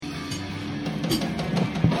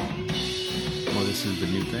This is the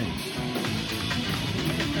new thing.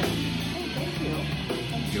 Thank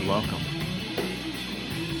you. You're welcome.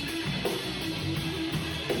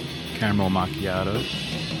 Caramel macchiato,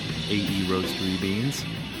 AE roastery beans.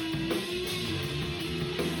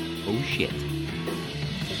 Oh shit.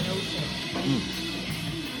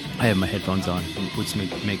 I have my headphones on, which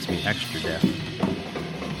makes me extra deaf.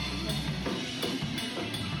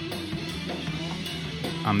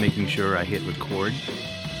 I'm making sure I hit record.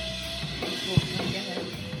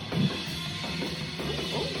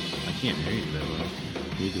 I can't hear you that well.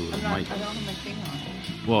 You do it. I don't have my thing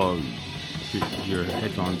on. Well, your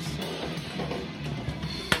headphones.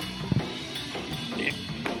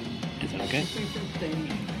 Is that okay?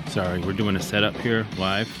 Sorry, we're doing a setup here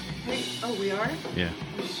live. Wait, oh, we are? Yeah.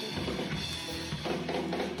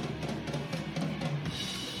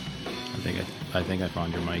 I think I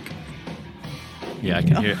found your mic. Yeah,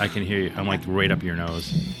 I can hear you. I'm like right up your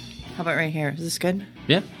nose. How about right here? Is this good?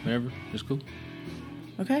 Yeah, whatever. It's cool.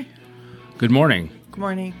 Okay. Good morning. Good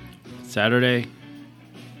morning. Saturday.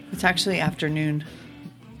 It's actually afternoon.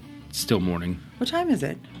 It's still morning. What time is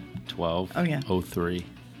it? 12. Oh, yeah. 03.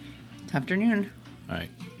 It's afternoon. All right.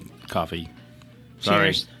 Coffee.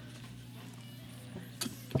 Sorry. Cheers.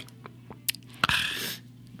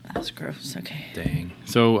 That was gross. Okay. Dang.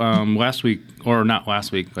 So last week, or not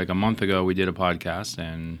last week, like a month ago, we did a podcast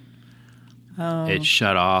and it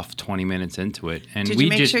shut off 20 minutes into it. And Did you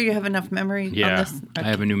make sure you have enough memory on this? I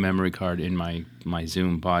have a new memory card in my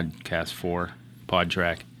Zoom Podcast 4 pod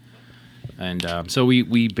track. And so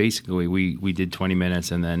we basically, we did 20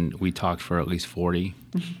 minutes and then we talked for at least 40.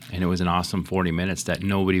 And it was an awesome 40 minutes that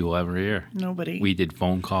nobody will ever hear. Nobody. We did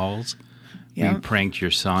phone calls. Yep. We pranked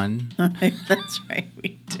your son. That's right,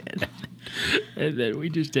 we did. And then we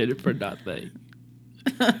just did it for nothing.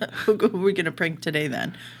 Who are we going to prank today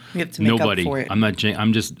then? We have to make Nobody. up for it.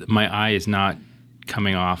 I'm just, my eye is not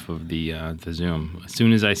coming off of the Zoom. As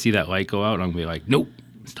soon as I see that light go out, I'm going to be like, nope,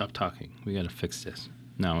 stop talking. We got to fix this.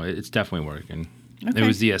 No, it's definitely working. Okay. It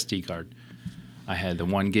was the SD card. I had the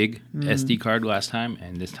 1 gig SD card last time,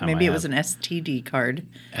 and this time Maybe it was an STD card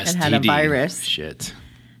STD. that had a virus. Shit.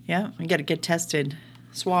 Yeah, we got to get tested.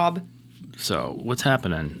 Swab. So, what's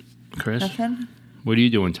happening, Chris? Nothing. What are you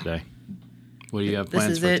doing today? What do you have This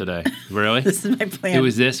plans is for it. today? Really? This is my plan. It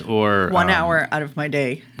was this or 1 hour out of my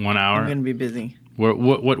day. 1 hour? I'm going to be busy. What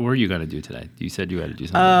were you going to do today? You said you had to do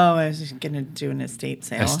something. Oh, I was just going to do an estate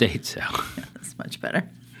sale. Estate sale. Yeah, that's much better.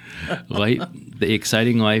 The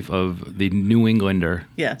exciting life of the New Englander.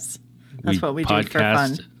 Yes. That's what we do for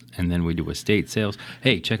fun. And then we do estate sales.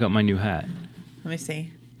 Hey, check out my new hat. Let me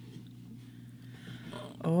see.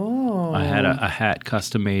 Oh. I had a hat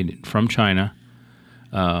custom made from China.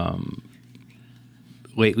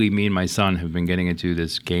 Lately, me and my son have been getting into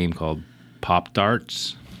this game called Pop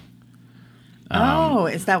Darts.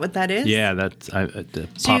 Is that what that is? Yeah, that's the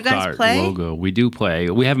So you Pop guys Dart play? logo. We do play.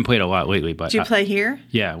 We haven't played a lot lately, but Do you play here?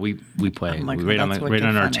 Yeah, we play Oh my God, right on that's right wicked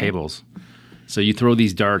on our funny. tables. So you throw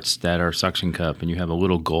these darts that are suction cup, and you have a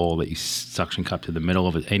little goal that you suction cup to the middle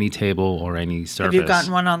of any table or any surface. Have you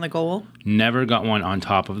gotten one on the goal? Never got one on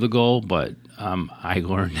top of the goal, but I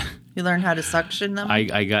learned. You learn how to suction them?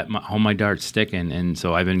 I got all my darts sticking, and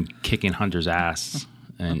so I've been kicking Hunter's ass.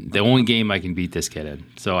 And the only game I can beat this kid in.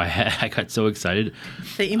 So I got so excited.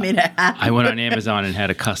 That you made a hat? I went on Amazon and had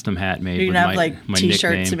a custom hat made You're with going to have my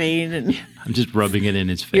T-shirts nickname. made and I'm just rubbing it in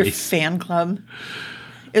his your face. fan club.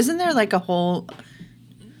 Isn't there a whole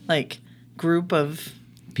group of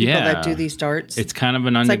people that do these darts? It's kind of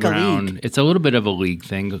an like a underground. league. It's a little bit of a league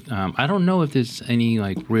thing. I don't know if there's any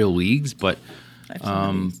real leagues, but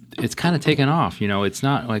it's kind of taken off. It's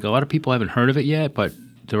not a lot of people haven't heard of it yet, but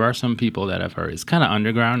there are some people that I've heard. It's kind of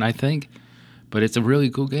underground, I think, but it's a really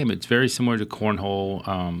cool game. It's very similar to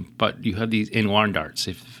cornhole, but you have these in-lawn darts,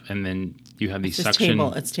 and then you have these suction.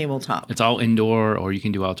 It's tabletop. It's all indoor, or you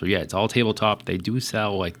can do outdoor. Yeah, it's all tabletop. They do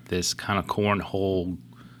sell this kind of cornhole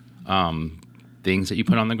things that you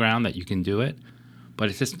put on the ground that you can do it, but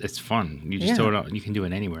it's fun. You just throw it out. You can do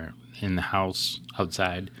it anywhere in the house,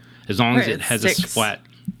 outside, as long as it has a flat,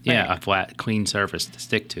 a flat, clean surface to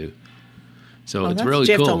stick to. So it's really cool.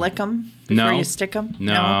 Do you have to lick them before you stick them?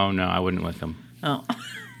 No, I wouldn't lick them. Oh.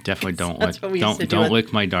 Definitely don't That's lick. what we used to do Don't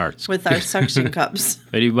lick my darts. with our suction cups.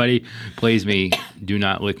 If anybody plays me, do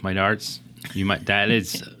not lick my darts. That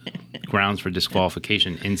is grounds for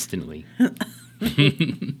disqualification instantly.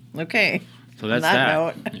 Okay. So that's On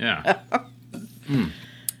that that. note. Yeah.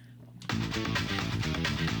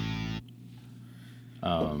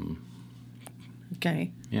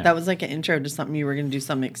 Okay. Yeah. That was like an intro to something you were going to do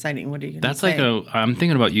something exciting. What are you going to say? That's I'm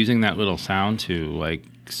thinking about using that little sound to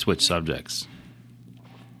switch subjects.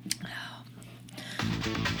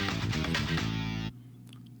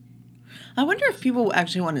 I wonder if people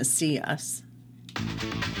actually want to see us.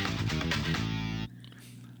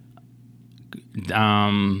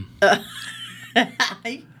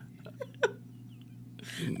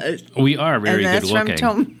 We are very and good that's looking.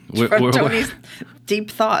 From Tony's deep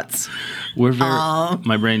thoughts. We're very.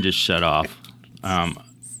 My brain just shut off.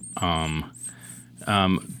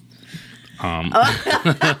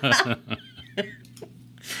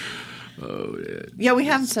 Oh, yeah, we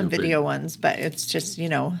have some video ones, but it's just,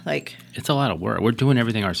 like... It's a lot of work. We're doing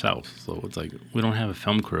everything ourselves, so it's like we don't have a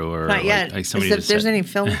film crew or not yet. like somebody if there's any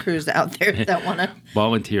film crews out there that want to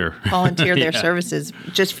volunteer their services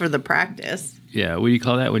just for the practice. Yeah, what do you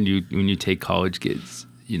call that when you take college kids?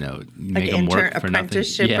 You make them work for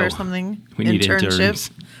apprenticeship nothing. or something. We need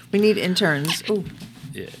interns. We need interns. Ooh.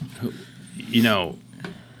 Yeah.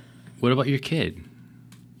 What about your kid?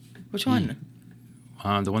 Which one?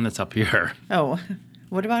 The one that's up here. Oh,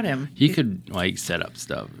 what about him? He could set up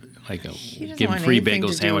stuff, give him free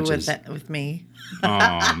bagel sandwiches. With me.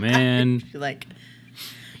 Oh man. It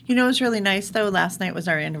was really nice though. Last night was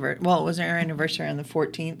our anniversary. Well, it was our anniversary on the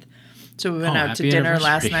 14th, so we went out to dinner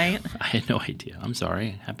last night. I had no idea. I'm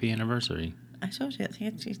sorry. Happy anniversary. I told you. I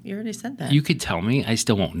think you already said that. You could tell me. I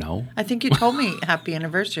still won't know. I think you told me happy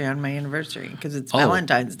anniversary on my anniversary because it's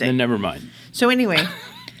Valentine's Day. Then never mind. So anyway.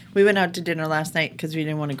 We went out to dinner last night because we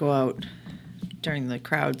didn't want to go out during the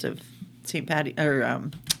crowds of St. Patty or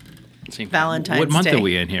Valentine's Day. What month are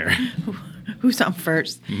we in here? Who's on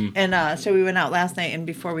first? Mm-hmm. And so we went out last night, and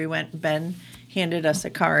before we went, Ben handed us a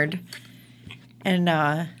card, and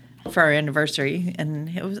for our anniversary,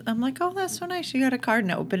 and I'm like, oh, that's so nice. You got a card,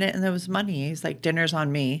 and I opened it, and there was money. He's like, dinner's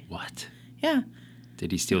on me. What? Yeah.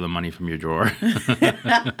 Did he steal the money from your drawer?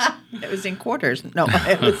 It was in quarters. No,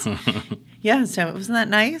 it was. Yeah, so wasn't that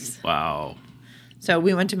nice? Wow. So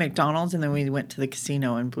we went to McDonald's and then we went to the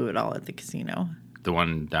casino and blew it all at the casino. The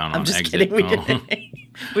one down on I'm just exit. kidding. We didn't.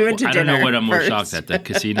 We went to dinner. I don't know what I'm more first. shocked at, the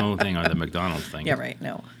casino thing or the McDonald's thing. Yeah, right.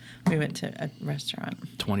 No, we went to a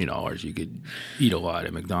restaurant. $20, you could eat a lot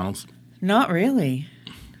at McDonald's. Not really.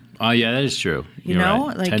 Oh yeah, that is true. You're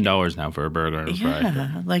right. Like $10 now for a burger and a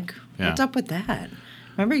fry. What's up with that?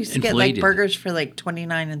 Remember, you used to Inflated. get burgers for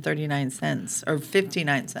 29 and 39 cents or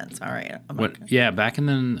 59 cents. All right. Yeah, back in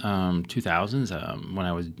the 2000s, when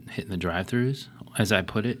I was hitting the drive-thrus, as I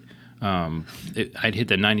put it, I'd hit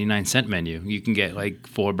the 99-cent menu. You can get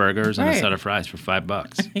 4 burgers and a set of fries for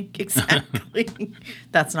 $5. Exactly.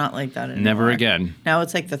 That's not like that anymore. Never again. Now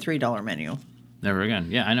it's like the $3 menu. Never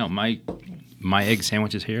again. Yeah, I know. My egg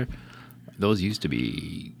sandwiches here, those used to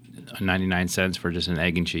be 99 cents for just an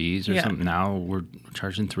egg and cheese or something. Now we're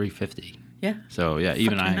charging $3.50. Yeah. So yeah,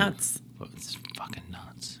 even fucking nuts. It's fucking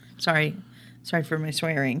nuts. Sorry for my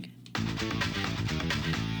swearing.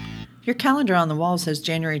 Your calendar on the wall says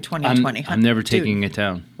January 2020. I'm never taking it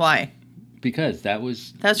down. Why? Because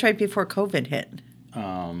that's right before COVID hit.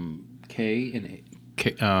 Kay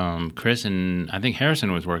and Chris and I think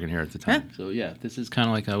Harrison was working here at the time. Yeah. So yeah, this is kind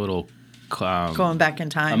of like a little. Going back in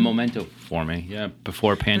time. A memento for me, yeah,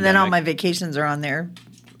 before pandemic. And then all my vacations are on there.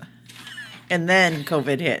 And then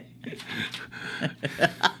COVID hit.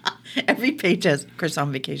 Every page has Chris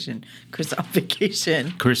on vacation. Chris on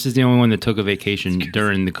vacation. Chris is the only one that took a vacation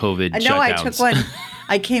during the COVID shutdowns. I took one.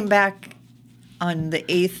 I came back on the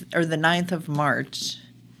 8th or the 9th of March.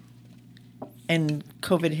 And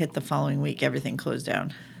COVID hit the following week. Everything closed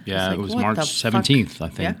down. Yeah, it was March 17th, I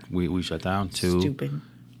think. Yeah. We shut down to... Stupid.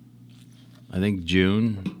 I think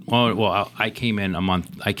June. Well, I came in a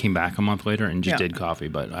month. I came back a month later and just did coffee.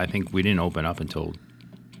 But I think we didn't open up until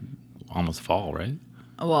almost fall, right?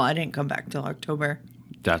 Well, I didn't come back till October.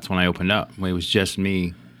 That's when I opened up. It was just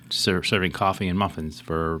me serving coffee and muffins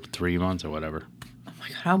for 3 months or whatever. Oh my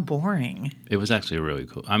God, how boring! It was actually really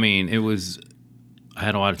cool. I mean, I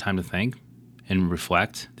had a lot of time to think and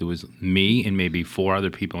reflect. There was me and maybe 4 other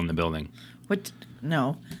people in the building. What?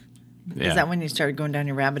 No. Yeah. Is that when you started going down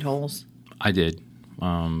your rabbit holes? I did.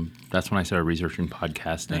 That's when I started researching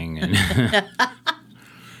podcasting and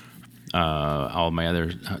all my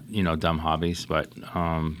other, dumb hobbies. But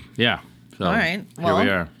yeah. So all right.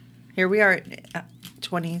 Well, here we are,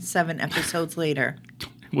 27 episodes later.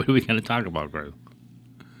 What are we going to talk about, Greg?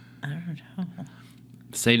 I don't know.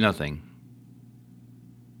 Say nothing.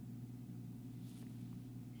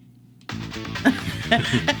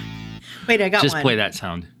 Wait, I got one. Just play that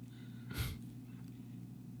sound.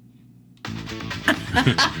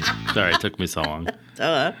 Sorry, it took me so long.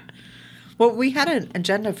 Well, we had an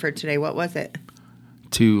agenda for today. What was it?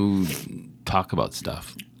 To talk about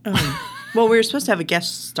stuff. Well, we were supposed to have a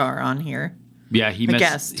guest star on here. Yeah,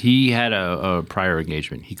 he had a prior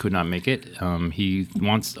engagement. He could not make it. He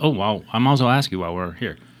wants... Oh, well, I'm also asking while we're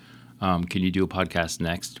here. Can you do a podcast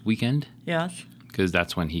next weekend? Yes. Because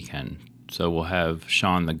that's when he can. So we'll have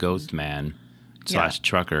Sean the Ghost Man /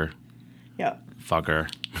 trucker Yeah. fucker.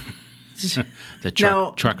 The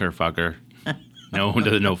No. trucker fucker. No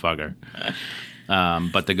fucker.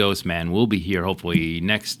 But the Ghost Man will be here hopefully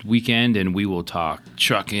next weekend, and we will talk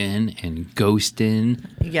trucking and ghosting.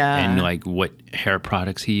 Yeah. And like what hair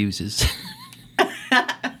products he uses.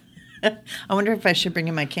 I wonder if I should bring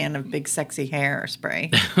him my can of big sexy hair spray.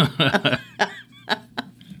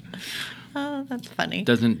 Oh, that's funny.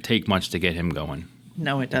 Doesn't take much to get him going.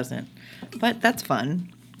 No, it doesn't. But that's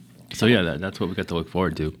fun. So yeah, that's what we got to look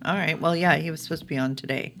forward to. All right. Well, yeah, he was supposed to be on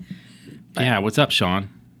today. Yeah, what's up, Sean?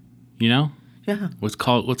 You know? Yeah. Let's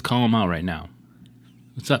call him out right now.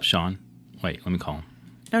 What's up, Sean? Wait, let me call him.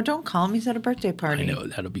 No, don't call him. He's at a birthday party. I know,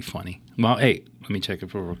 that'll be funny. Well, hey, let me check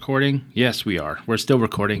if we're recording. Yes, we are. We're still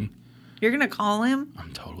recording. You're going to call him?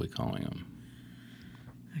 I'm totally calling him.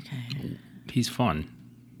 Okay. He's fun.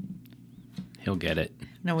 He'll get it.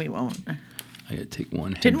 No, we won't. I gotta take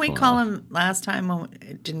one. Didn't we headphone call off. him last time when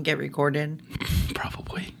it didn't get recorded?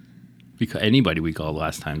 Probably. Because anybody we called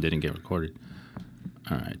last time didn't get recorded.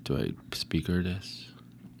 All right, do I speaker this?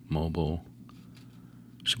 Mobile.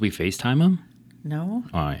 Should we FaceTime him? No?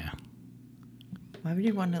 Oh, yeah. Why would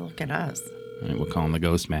you want to look at us? All right, we'll call him the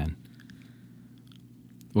Ghost Man.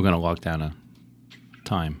 We're going to lock down a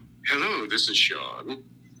time. Hello, this is Sean.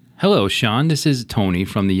 Hello, Sean. This is Tony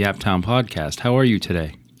from the Yaptown Podcast. How are you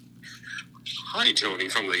today? Hi, Tony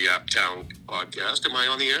from the Yaptown Podcast. Am I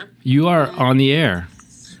on the air? You are on the air.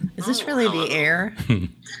 Is this really hello. the air?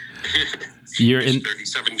 You're It's in.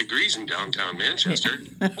 37 degrees in downtown Manchester.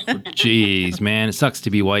 Jeez, man. It sucks to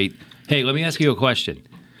be white. Hey, let me ask you a question.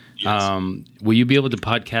 Yes. Will you be able to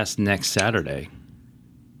podcast next Saturday?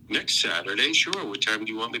 Next Saturday, sure. What time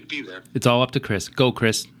do you want me to be there? It's all up to Chris. Go,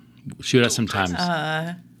 Chris. Shoot us some Chris.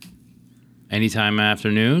 times. Anytime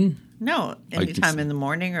afternoon? No, anytime in the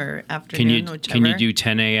morning or afternoon, Can you whichever. can you do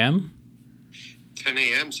 10 a.m.? 10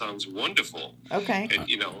 a.m. sounds wonderful. Okay.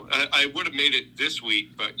 And, I would have made it this week,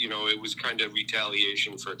 but, it was kind of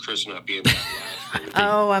retaliation for Chris not being there last week.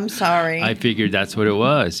 Oh, I'm sorry. I figured that's what it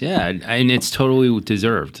was. Yeah, and it's totally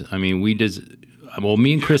deserved. I mean, me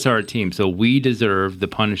and Chris are a team, so we deserve the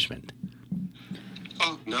punishment.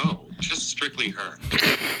 Oh, no. Just strictly her.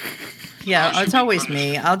 yeah, should it's be always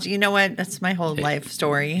punished. me. You know what? That's my whole life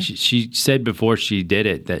story. She said before she did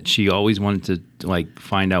it that she always wanted to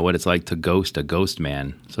find out what it's like to ghost a ghost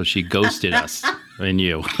man. So she ghosted us and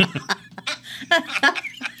you.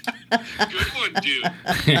 Good one,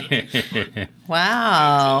 dude.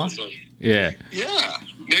 Wow. Awesome. Yeah. Yeah.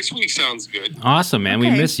 Next week sounds good. Awesome, man. We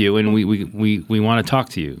Okay. miss you, and we want to talk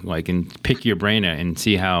to you, and pick your brain out and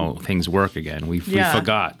see how things work again. We Yeah.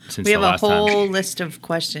 forgot since We the have a last whole time. list of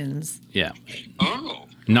questions. Yeah, Oh.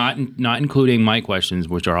 not including my questions,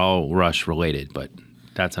 which are all Rush related, but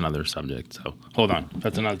that's another subject. So hold on,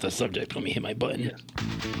 that's another subject. Let me hit my button.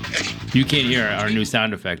 You can't hear our new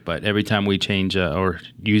sound effect, but every time we change or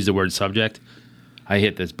use the word subject, I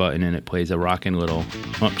hit this button and it plays a rockin' little.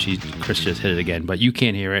 Oh, Chris just hit it again, but you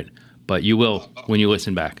can't hear it. But you will when you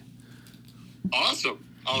listen back. Awesome.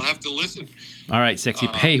 I'll have to listen. All right, sexy.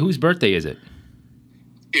 Hey, whose birthday is it?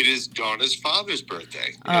 It is Donna's father's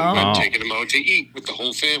birthday. Oh. And I'm taking him out to eat with the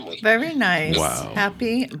whole family. Very nice. Wow.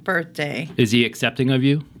 Happy birthday. Is he accepting of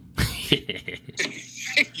you?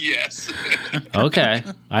 Yes. Okay,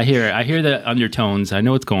 I hear it. I hear the undertones. I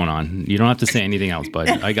know what's going on. You don't have to say anything else, but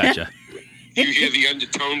I gotcha. You hear the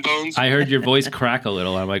undertone bones? I heard your voice crack a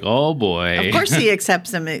little. I'm like, oh boy. Of course he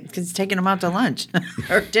accepts him because he's taking him out to lunch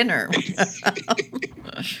or dinner.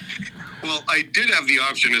 Well, I did have the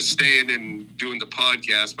option of staying and doing the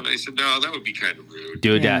podcast, but I said, no, that would be kind of rude.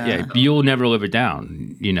 Dude, Yeah. you'll never live it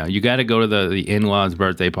down. You got to go to the in-laws'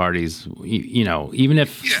 birthday parties. Even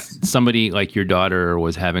if Yeah. somebody like your daughter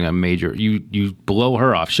was having a major, you blow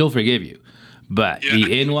her off, she'll forgive you. But Yeah.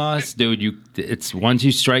 the in-laws, dude, it's once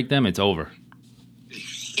you strike them, it's over.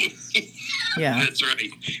 Yeah. That's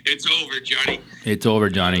right. It's over, Johnny. It's over,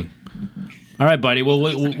 Johnny. All right, buddy. Well,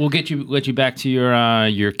 we'll let you back to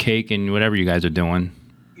your cake and whatever you guys are doing.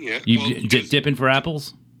 Yeah. You well, dipping for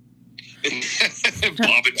apples? bobbing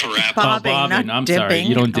for apples. Bobbing, bobbing. not I'm dipping. sorry,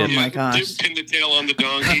 you don't dip. Oh my gosh. Pin the tail on the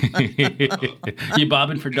donkey. You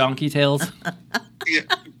bobbing for donkey tails? Yeah.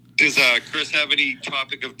 Does Chris have any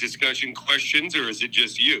topic of discussion questions, or is it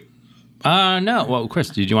just you? No. Well, Chris,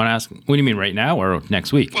 did you want to ask? What do you mean, right now or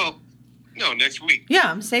next week? Well, no, next week. Yeah,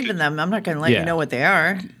 I'm saving them. I'm not going to let Yeah. you know what they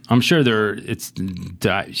are. I'm sure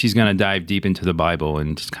she's gonna dive deep into the Bible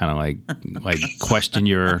and just kind of like question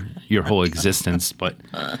your whole existence. But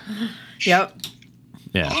Yep.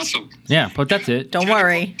 Yeah. Awesome. Yeah, but that's it. Don't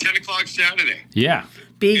worry. 10 o'clock Saturday. Yeah,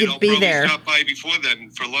 Be And I'll probably there. stop by before then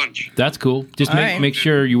for lunch. that's cool. Just All make right. make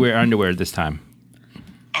sure you wear underwear this time.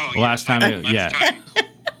 Oh, Last time, yeah. time.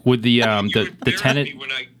 With the You were the staring at tenant. me when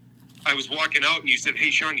I was walking out and you said, "Hey,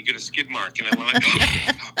 Sean, you got a skid mark," and I went like,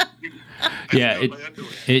 "Oh, I Yeah, forgot my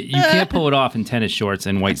underwear." you can't pull it off in tennis shorts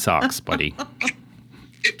and white socks, buddy.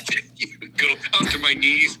 You go down to my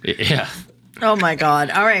knees. Yeah, Oh my God!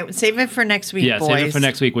 All right, save it for next week, yeah. boys. Save it for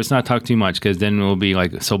next week. Let's not talk too much because then it'll be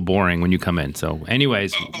like so boring when you come in. So,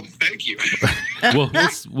 anyways, Oh, thank you.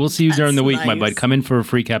 we'll see you during the week, my nice. bud. Come in for a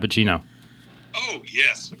free cappuccino. Oh,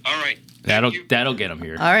 yes. All right. Thank you. That'll get them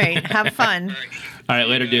here. All right, have fun. All right. All right,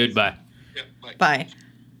 later, dude. Bye. Yeah, bye. Bye.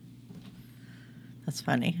 That's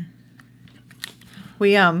funny.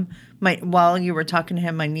 We while you were talking to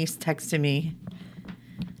him, my niece texted me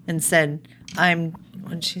and said, what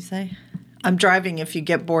did she say? I'm driving if you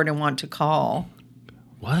get bored and want to call.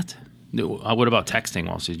 What? No, what about texting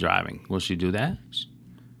while she's driving? Will she do that?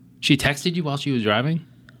 She texted you while she was driving?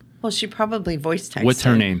 Well, she probably voice texted. What's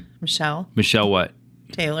her name? Michelle Michelle what?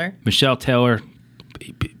 Taylor. Michelle Taylor,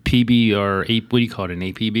 PB or what do you call it, an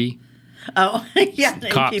APB? Oh, yeah, an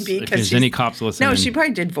Cops. APB, If 'cause there's she's- any cops listening. No, she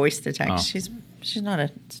probably did voice to text. Oh. She's not a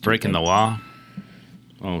stupid. Breaking the law?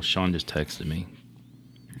 Oh, Sean just texted me.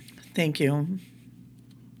 Thank you.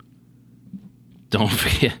 Don't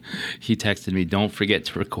forget. He texted me, don't forget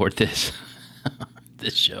to record this.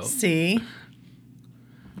 This show. See?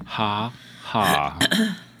 Ha,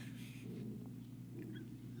 ha.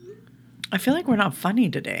 I feel like we're not funny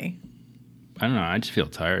today. I don't know. I just feel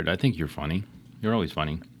tired. I think you're funny. You're always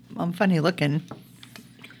funny. I'm funny looking.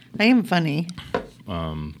 I am funny.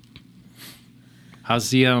 How's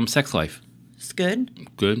the sex life? It's good.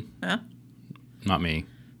 Good? Yeah, Not me.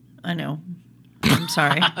 I know. I'm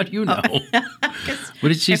sorry. How do you know? What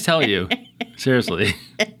did she tell you? Seriously.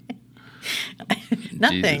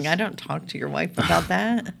 Nothing. Jesus. I don't talk to your wife about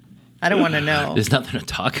that. I don't want to know. There's nothing to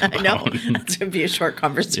talk about. I know. It's going to be a short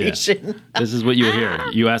conversation. This is what you'll hear.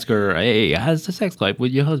 You ask her, hey, how's the sex life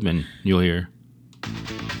with your husband? You'll hear.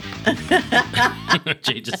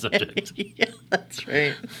 Change the subject. Yeah, that's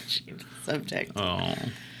right. Change the subject. Oh,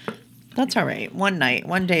 That's all right. One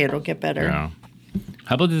day it'll get better. yeah.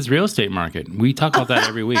 How about this real estate market? We talk about that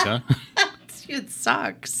every week, huh? It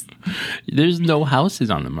sucks. There's no houses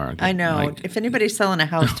on the market. I know. Like, If anybody's selling a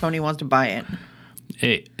house, Tony wants to buy it.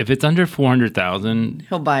 hey, if it's under 400,000,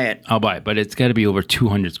 He'll buy it. I'll buy it, but it's got to be over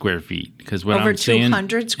 200 square feet because what Over I'm seeing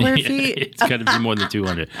 200 square Yeah, feet? it's got to be more than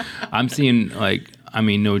 200. I'm seeing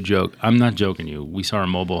no joke. I'm not joking you. We saw a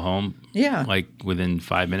mobile home, Yeah. like within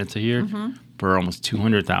 5 minutes of here for almost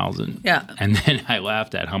 200,000. Yeah. and then I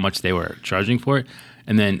laughed at how much they were charging for it.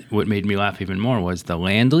 And then what made me laugh even more was the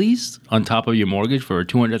land lease on top of your mortgage for a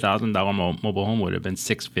 $200,000 mobile home would have been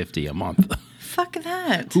 $650 a month. Fuck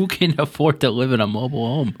that. Who can afford to live in a mobile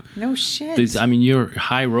home? No shit. You're a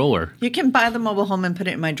high roller. You can buy the mobile home and put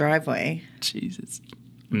it in my driveway. Jesus.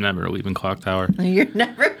 I'm never leaving Clock Tower. You're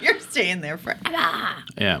staying there forever.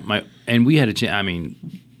 Yeah, and we had a chance. I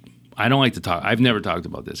mean, I don't like to talk. I've never talked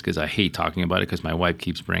about this because I hate talking about it because my wife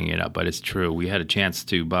keeps bringing it up. But it's true. We had a chance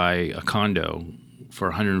to buy a condo for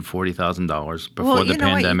 $140,000 before Well, the you know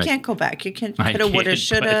what? pandemic. You can't go back. You can I coulda, woulda, can't,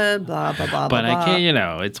 shoulda, blah, blah, blah, But blah, I blah.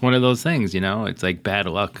 can't. It's one of those things. It's like bad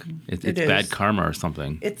luck. It's It bad is. karma or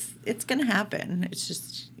something. It's going to happen. It's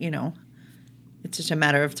just, it's just a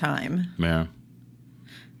matter of time. Yeah.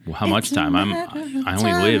 Well, how much It's a time? I only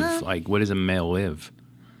matter live. of Like, what does a male live?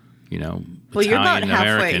 Well, you're about Italian,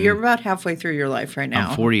 halfway. American. You're about halfway through your life right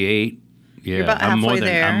now. I'm 48. Yeah, about I'm halfway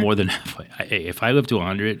there. I'm more than halfway. Hey, if I live to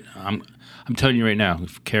 100, I'm telling you right now,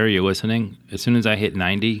 if Carrie, you're listening, as soon as I hit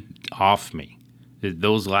 90, off me.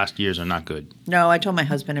 Those last years are not good. No, I told my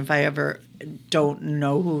husband if I ever don't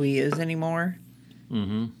know who he is anymore,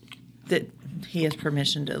 that he has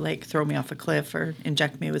permission to throw me off a cliff or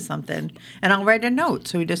inject me with something, and I'll write a note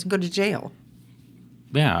so he doesn't go to jail.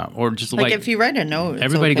 Yeah, or just Like if you write a note, it's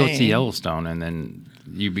everybody okay. goes to Yellowstone and then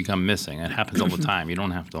you become missing. It happens all the time. You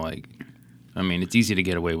don't have to it's easy to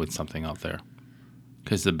get away with something out there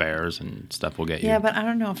because the bears and stuff will get you. Yeah, but I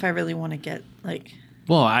don't know if I really want to get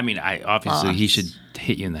Well, I obviously he Lost. should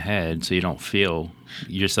hit you in the head so you don't feel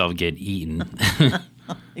yourself get eaten.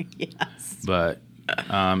 yes. But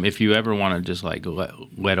if you ever want to just let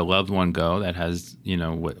a loved one go that has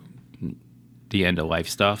what the end of life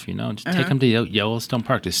stuff, just take them to Yellowstone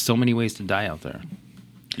Park. There's so many ways to die out there.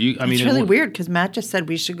 It's really weird because Matt just said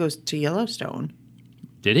we should go to Yellowstone.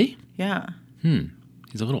 Did he? Yeah,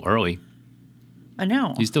 He's a little early. I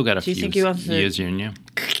know. He's still got a Do you few think he wants to years in you.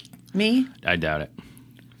 me? I doubt it.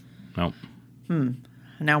 Nope.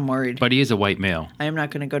 Now I'm worried. But he is a white male. I am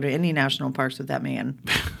not going to go to any national parks with that man.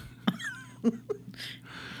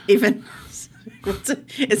 Even,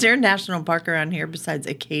 is there a national park around here besides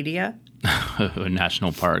Acadia? A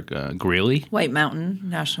national park, Greeley. White Mountain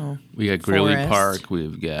National We got Greeley Forest. Park.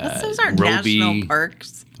 We've got Those aren't Roby. national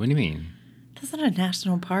parks. What do you mean? That's not a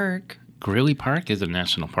national park. Greeley Park is a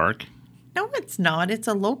national park, No, it's not. It's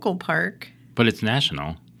a local park. but it's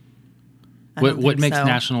national. I What don't what think makes so.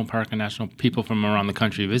 national park a national? People from around the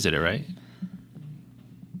country visit it, right?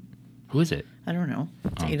 Who is it? I don't know.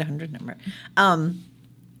 It's Oh. 800 number.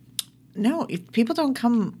 No, people don't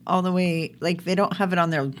come all the way. Like, they don't have it on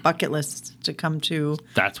their bucket list to come to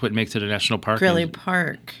That's what makes it a national park. Greeley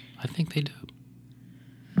Park. I think they do.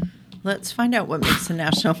 Let's find out what makes a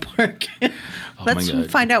national park. Oh my Let's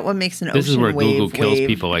God. find out what makes an This ocean is where wave Google kills wave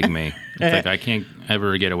people like me. It's like I can't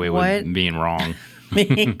ever get away with What? being wrong.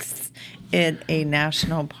 makes it a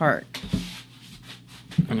national park.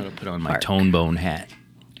 I'm gonna put on my Park. tone bone hat.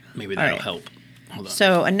 Maybe that'll right. help. Hold on.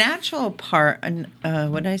 So a natural park,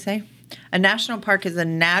 what did I say? A national park is a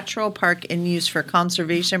natural park in use for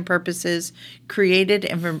conservation purposes, created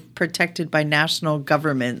and protected by national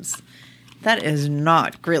governments. That is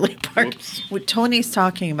not Greeley Park. Whoops. What Tony's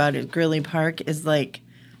talking about at Greeley Park is like,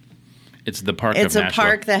 It's the park. it's of a national.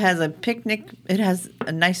 park that has a picnic. It has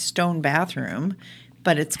a nice stone bathroom,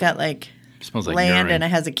 but it's got like Smells like land urine. and it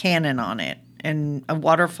has a cannon on it and a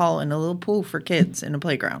waterfall and a little pool for kids and a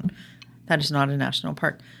playground. That is not a national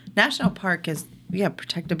park. National park is,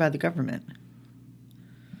 protected by the government.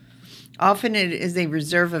 Often it is a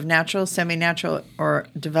reserve of natural, semi-natural, or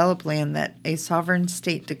developed land that a sovereign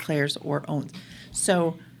state declares or owns.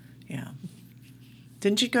 So, yeah.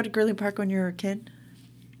 Didn't you go to Greeley Park when you were a kid?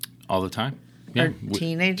 all the time. Or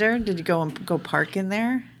teenager? Did you go park in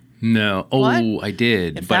there? No. Oh, What? I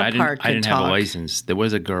did, If but that I park didn't. I could didn't have a talk. license. There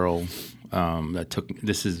was a girl that took.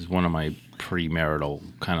 This is one of my premarital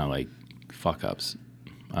kind of like fuck ups.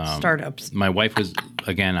 Startups. My wife was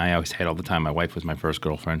again. I always say it all the time. My wife was my first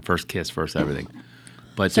girlfriend, first kiss, first everything.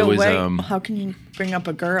 But So there was wait, how can you bring up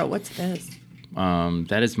a girl? What's this?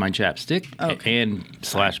 that is my chapstick Okay. and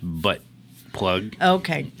slash butt plug.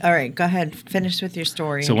 Okay. All right. Go ahead. Finish with your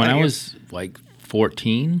story. So when What I your- was like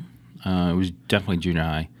 14, it was definitely junior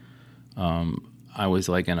high. I was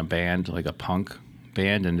like in a band, like a punk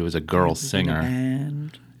band, and there was a girl singer,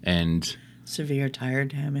 And and severe tire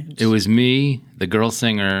damage. it was me, the girl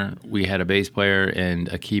singer. We had a bass player and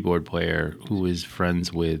a keyboard player who was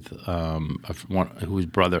friends with who was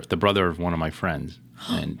the brother of one of my friends,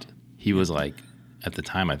 and he was like, at the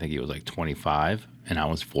time I think he was like 25, and I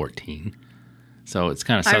was 14. So it's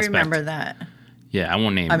kind of I suspect. remember that. Yeah, I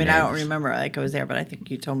won't name. I mean, I don't names. remember like I was there, but I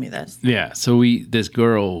think you told me this. Yeah, so this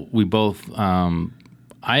girl, we both,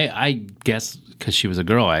 I guess because she was a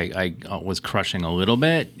girl, I was crushing a little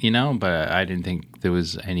bit, but I didn't think there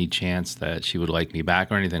was any chance that she would like me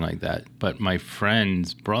back or anything like that. But my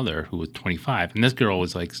friend's brother, who was 25, and this girl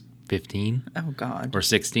was like 15 Oh God. or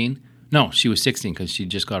 16. No, she was 16 because she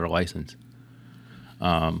just got her license.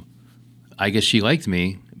 I guess she liked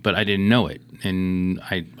me, but I didn't know it. And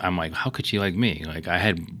I'm like, how could she like me? Like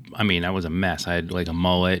I was a mess. I had like a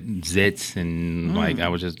mullet, zits, and like I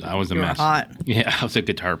was a You were mess. hot. Yeah, I was a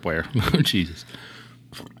guitar player. Jesus.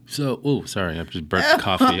 So, sorry, I just burped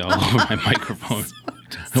coffee all over my microphone.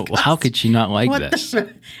 Well, how could she not like What this?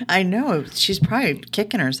 I know. She's probably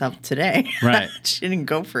kicking herself today. Right. She didn't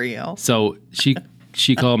go for you. So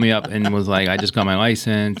she called me up and was like, I just got my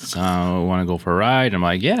license. Want to go for a ride? I'm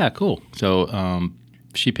like, yeah, cool. So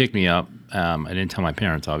she picked me up. I didn't tell my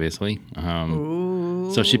parents, obviously.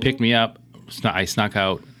 So she picked me up. I snuck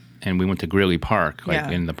out, and we went to Greeley Park, like Yeah.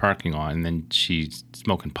 in the parking lot. And then she's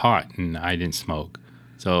smoking pot, and I didn't smoke.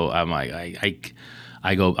 So I'm like,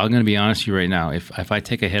 I go, I'm going to be honest with you right now. If I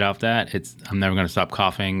take a hit off that, I'm never going to stop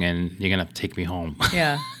coughing, and you're going to take me home.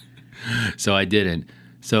 Yeah. So I didn't.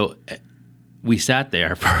 So we sat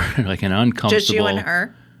there for like an uncomfortable. Just you and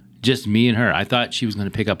her. Just me and her. I thought she was going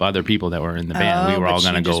to pick up other people that were in the band. We were but all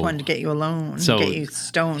going to she go. just wanted to get you alone, So- get you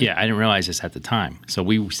stoned. Yeah, I didn't realize this at the time. So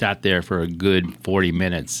we sat there for a good 40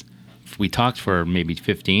 minutes. We talked for maybe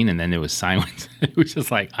 15, and then there was silence. It was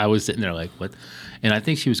just like I was sitting there like, what? And I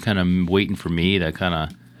think she was kind of waiting for me to kind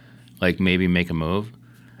of like maybe make a move.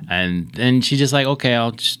 And then she just like, okay,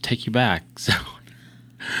 I'll just take you back. So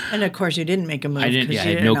And of course, you didn't make a move. I didn't. 'cause Yeah, I you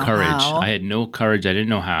had didn't no know courage. how. I had no courage. I didn't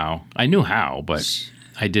know how. I knew how, but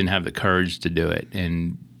I didn't have the courage to do it.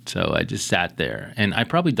 And so I just sat there, and I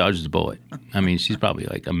probably dodged the bullet. I mean, she's probably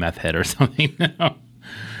like a meth head or something now.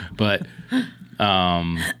 But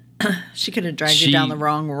She could have dragged you down the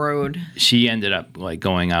wrong road. she ended up like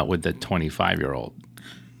going out with the 25-year-old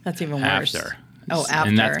That's even worse. after. Oh, after.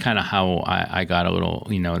 And that's kind of how I got a little,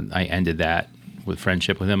 I ended that with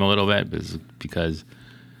friendship with him a little bit because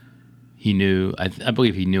he knew, I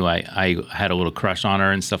believe he knew I had a little crush on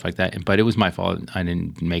her and stuff like that. But it was my fault. I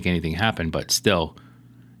didn't make anything happen. But still,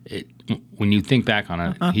 when you think back on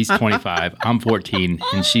it, he's 25, I'm 14,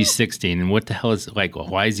 and she's 16. And what the hell is, like,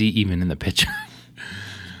 why is he even in the picture?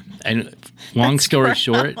 And long story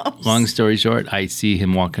short, I see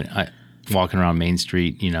him walking around Main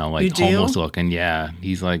Street, like homeless looking. Yeah.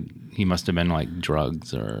 He's like, he must have been like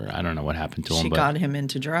drugs or I don't know what happened to him. She got him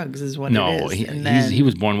into drugs is what no, it is. No, he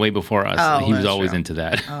was born way before us. Oh, he was always true. into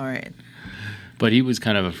that. All right. But he was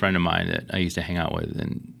kind of a friend of mine that I used to hang out with.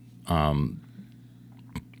 And,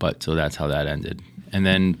 but so that's how that ended. And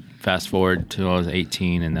then fast forward to I was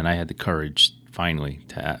 18 and then I had the courage finally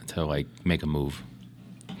to like make a move.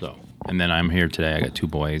 So, and then I'm here today. I got 2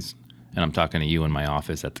 boys. And I'm talking to you in my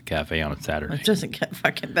office at the cafe on a Saturday. It doesn't get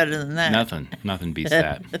fucking better than that. Nothing beats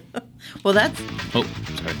that. Well, that's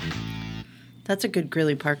sorry. That's a good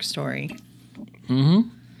Greeley Park story. Mm-hmm.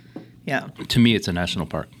 Yeah. To me, it's a national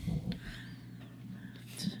park.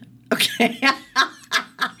 Okay.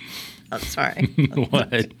 I'm sorry.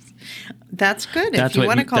 What? That's good. If you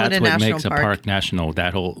want to call it a national park. That's what makes a park national.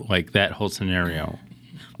 That whole scenario.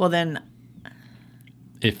 Well, then.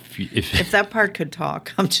 If that part could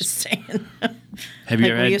talk, I'm just saying. Have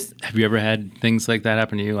you ever had things like that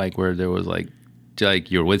happen to you, like where there was like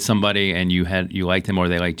you're with somebody and you liked them or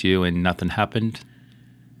they liked you and nothing happened,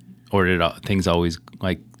 or did things always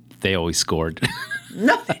like they always scored?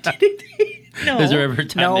 No, they didn't. No. Is there ever a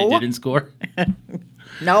time they didn't score?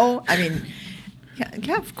 No, I mean,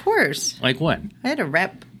 yeah, of course. Like when? I had a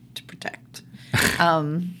rep to protect.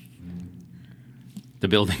 The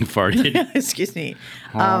building farted. Excuse me.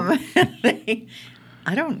 I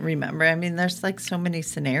don't remember. I mean, there's like so many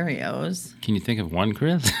scenarios. Can you think of one,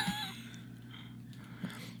 Chris?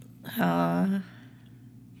 I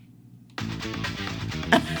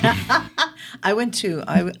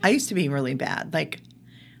used to be really bad. Like,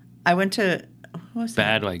 I went to what was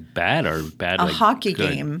bad, that? like bad or bad a like hockey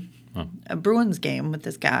good? game, Oh. a Bruins game with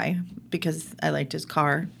this guy because I liked his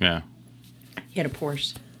car. Yeah. He had a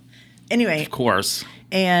Porsche. Anyway, of course.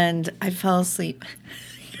 And I fell asleep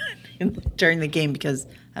during the game because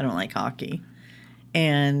I don't like hockey.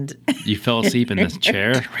 And you fell asleep in this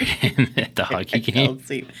chair at the hockey game? I fell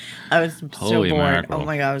asleep. I was Holy so bored. mackerel. Oh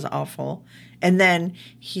my God, it was awful. And then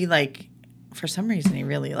he for some reason he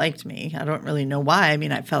really liked me. I don't really know why. I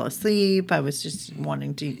mean, I fell asleep. I was just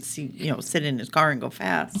wanting to sit in his car and go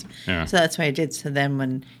fast. Yeah. So that's what I did. So then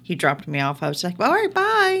when he dropped me off, I was like, all right,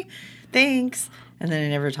 bye. Thanks. And then I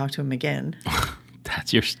never talked to him again.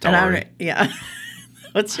 That's your story. And yeah.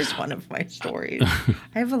 That's just one of my stories.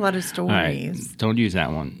 I have a lot of stories. Right. Don't use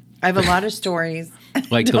that one. I have a lot of stories.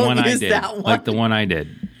 Like the one I did. That one. Like the one I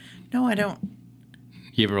did. No, I don't.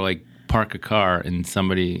 You ever like park a car and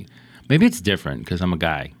somebody... Maybe it's different because I'm a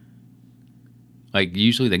guy. Like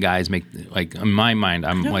usually the guys make... Like in my mind,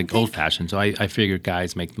 I'm like old-fashioned. So I figure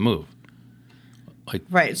guys make the move. Like,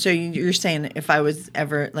 right. So you're saying if I was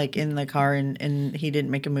ever like in the car and he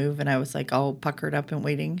didn't make a move and I was like all puckered up and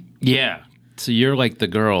waiting? Yeah. So you're like the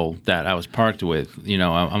girl that I was parked with.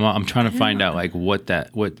 I'm trying to find out like what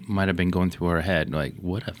might have been going through her head. Like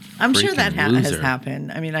what a I'm sure that has loser.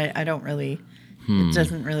 happened. I mean, I don't really, it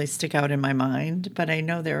doesn't really stick out in my mind, but I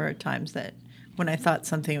know there are times that when I thought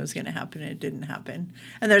something was going to happen, it didn't happen.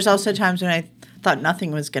 And there's also times when I thought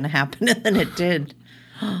nothing was going to happen and then it did.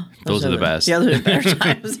 Those are the best. The other better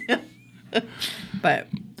times. But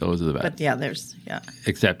those are the best. But yeah,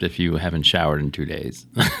 except if you haven't showered in 2 days.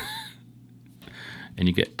 And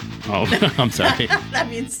you get, I'm sorry. That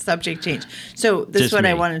means subject change. So this is what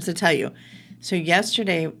I wanted to tell you. So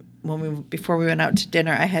yesterday, before we went out to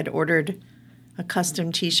dinner, I had ordered a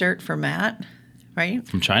custom T-shirt for Matt, right?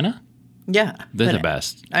 From China? Yeah. They're the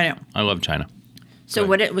best. I know. I love China. So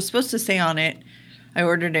what it was supposed to say on it, I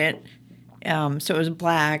ordered it. So it was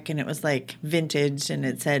black and it was like vintage and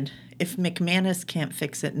it said, if McManus can't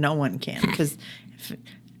fix it, no one can. Because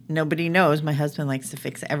nobody knows my husband likes to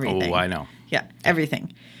fix everything. Oh, I know. Yeah,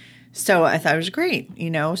 everything. So I thought it was great,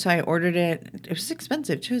 So I ordered it. It was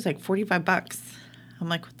expensive too. It was like $45. I'm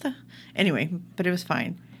like, what the? Anyway, but it was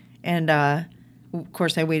fine. And of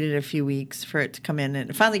course, I waited a few weeks for it to come in. And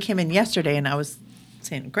it finally came in yesterday and I was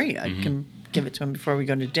saying, great, I can give it to him before we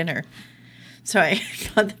go to dinner. So I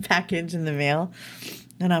got the package in the mail,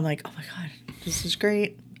 and I'm like, oh, my God, this is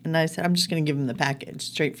great. And I said, I'm just going to give him the package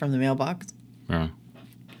straight from the mailbox. Yeah.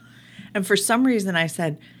 And for some reason, I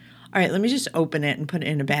said, all right, let me just open it and put it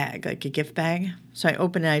in a bag, like a gift bag. So I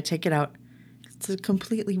open it, I take it out. It's a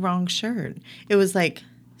completely wrong shirt. It was like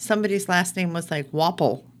somebody's last name was like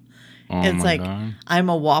Wapple. Oh It's my like, God. I'm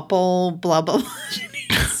a Wapple, blah, blah, blah.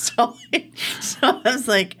 so I was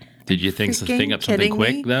like, Did you think freaking up something kidding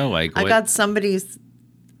quick me? though? Like I what- got somebody's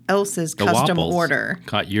else's the custom Wapples order.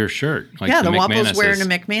 Caught your shirt. Like Yeah, the McManus's. Wapple's wearing a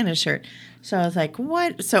McManus shirt. So I was like,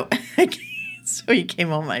 what? So so he came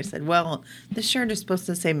home and I said, well, the shirt is supposed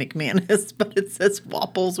to say McManus, but it says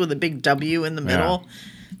Wapples with a big W in the middle.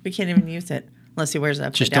 We can't even use it unless he wears it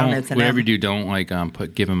upside Just down. don't. It's an Whatever M. you do, don't like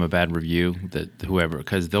give him a bad review. That whoever,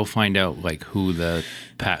 because they'll find out like who the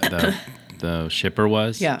shipper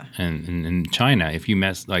was. Yeah. And in China, if you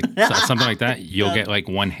mess like something like that, you'll get like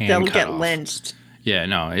one hand. They'll cut get off. lynched. Yeah,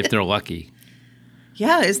 no, if they're lucky.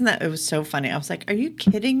 Yeah, isn't that? It was so funny. I was like, "Are you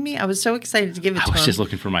kidding me?" I was so excited to give it I to was him. just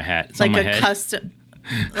looking for my hat. It's like on my a head. custom,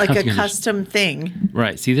 like I was a gonna- custom thing.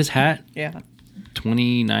 Right. See this hat? Yeah,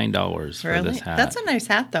 $29 for really. this hat. That's a nice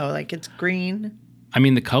hat though. Like it's green. I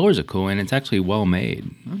mean, the colors are cool, and it's actually well made.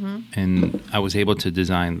 And I was able to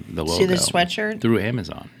design the logo. See the sweatshirt? through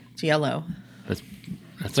Amazon. It's yellow.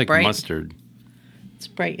 That's like bright. mustard. It's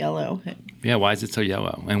bright yellow. Yeah. Why is it so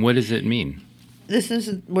yellow? And what does it mean? This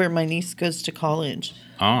is where my niece goes to college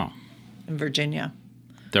Oh, in Virginia.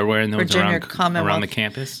 they're wearing those Virginia around Commonwealth. the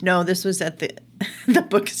campus. No, this was at the the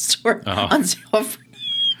bookstore Oh. on sale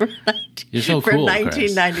for You're so for cool,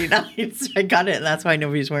 Chris. $19.99. So I got it, and that's why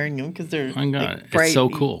nobody's wearing them because they're My God, like, it's bright so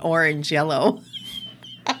cool. orange yellow.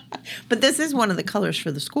 But this is one of the colors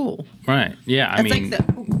for the school. Right. Yeah. I It's mean, like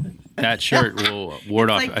the, that shirt will ward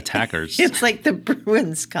off like- attackers. it's like the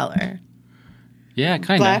Bruins color. Yeah,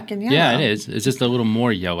 kind of. black and Yeah, yellow. it is. It's just a little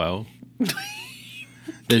more yellow.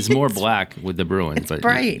 There's more black with the Bruins. It's but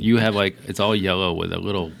bright. You have like it's all yellow with a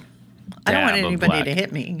little. I don't want dab of anybody black. to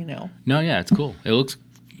hit me, you know. No, yeah, it's cool. It looks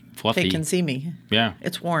fluffy. They can see me. Yeah,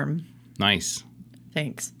 It's warm. nice.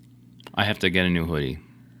 Thanks. I have to get a new hoodie.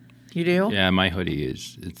 You do? Yeah, my hoodie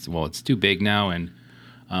it's too big now, and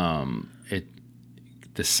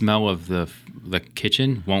the smell of the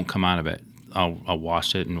kitchen won't come out of it. I'll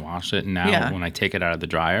wash it, and now Yeah. when I take it out of the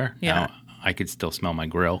dryer, Yeah. now I could still smell my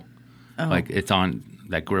grill. Oh. Like it's on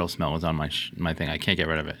that grill smell is on my thing. I can't get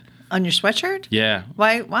rid of it. On your sweatshirt? Yeah,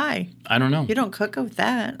 Why? I don't know. You don't cook with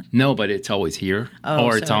that. No, but it's always here, Oh,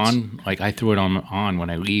 or so it's on. Like I threw it on when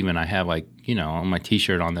I leave, and I have like my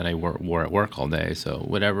T-shirt on that I wore at work all day. So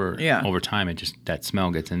whatever. Yeah. Over time, that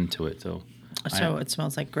smell gets into it. So So it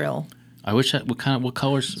smells like grill. I wish what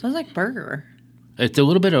colors? smells like burger. It's a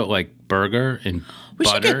little bit of like burger and We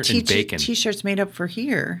should butter get and bacon. T-shirts made up for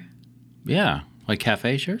here. Yeah, like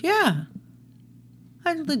cafe shirts. Yeah.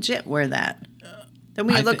 I legit wear that. Then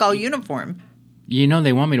we I look thi- all uniform.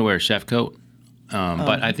 They want me to wear a chef coat,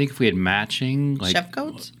 but I think if we had matching like Chef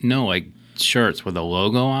coats? no like shirts with a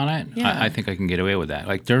logo on it, Yeah. I think I can get away with that.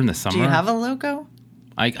 Like during the summer, Do you have a logo?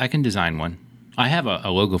 I can design one. I have a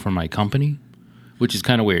logo for my company, which is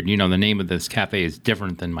kind of weird. The name of this cafe is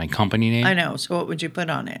different than my company name. I know. So what would you put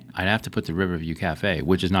on it? I'd have to put the Riverview Cafe,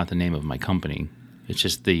 which is not the name of my company. It's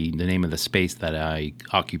just the name of the space that I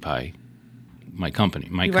occupy. My company.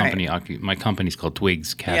 My Right. my company's called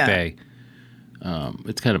Twigs Cafe.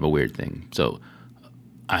 It's kind of a weird thing. So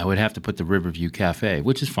I would have to put the Riverview Cafe,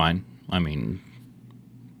 which is fine. I mean,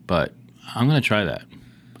 but I'm going to try that.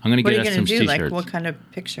 I'm going to What are get you us going some to do? T-shirts. Like what kind of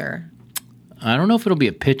picture? I don't know if it'll be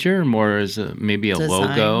a picture, more as maybe a Design.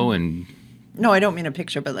 logo, and No, I don't mean a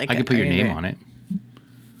picture, but like I could put your name on it.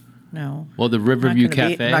 No. Well, the I'm Riverview not gonna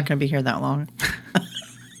Cafe. I'm not going to be here that long.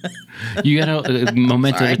 You got a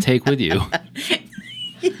memento Sorry. to take with you.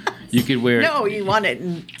 You could wear. No, you want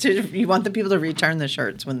you want the people to return the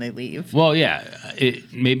shirts when they leave. Well, yeah.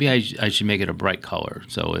 Maybe I should make it a bright color.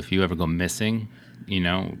 So if you ever go missing, they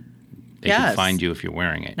can Yes. find you if you're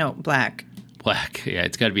wearing it. No, black. Black. Yeah,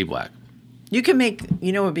 it's got to be black. You can make,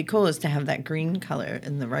 what would be cool is to have that green color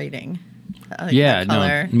in the writing. I like Yeah, that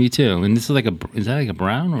color. no, me too. And this is is that like a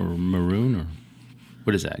brown or maroon or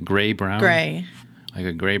what is that? Gray brown? Gray. Like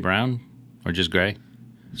a gray brown or just gray?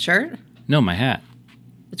 Shirt? No, my hat.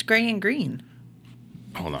 It's gray and green.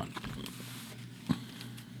 Hold on.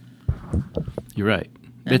 You're right.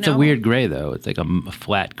 I It's a know. weird gray though. It's like a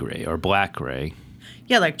flat gray or black gray.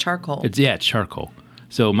 Yeah, like charcoal. It's charcoal.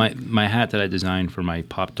 So my hat that I designed for my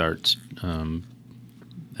Pop-Tarts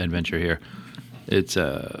adventure here, it's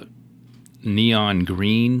a neon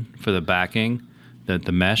green for the backing,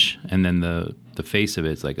 the mesh, and then the face of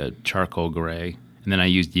it's like a charcoal gray. And then I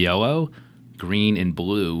used yellow, green, and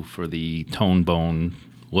blue for the Tone Bone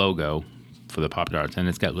logo for the Pop-Tarts. And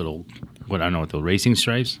it's got little, I don't know what the racing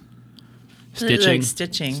stripes? Like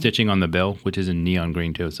Stitching. stitching. On the bill, which is in neon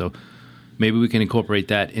green too. So maybe we can incorporate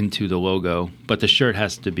that into the logo. But the shirt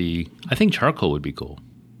has to be, I think charcoal would be cool.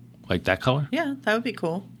 Like that color? Yeah, that would be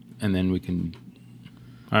cool. And then we can.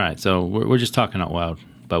 All right, so we're just talking out loud,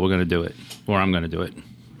 but we're gonna do it, or I'm gonna do it.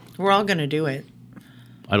 We're all gonna do it.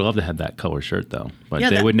 I'd love to have that color shirt though, but Yeah,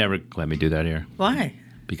 they would never let me do that here Why?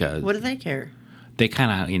 because What do they care? they kind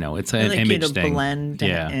of, it's They an like image you to thing. blend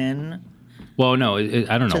in Well, no, I don't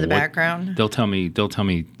know. to the what- background. They'll tell me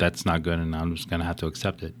that's not good, and I'm just gonna have to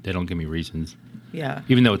accept it. They don't give me reasons, Yeah,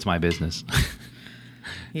 even though it's my business.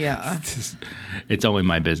 yeah. It's only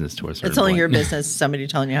my business to a certain It's only point. your business. Somebody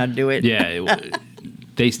telling you how to do it. Yeah,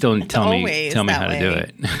 they still tell me always how that to do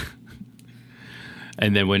way. it.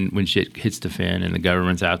 And then when shit hits the fan and the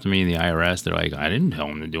government's after me and the IRS, they're like, I didn't tell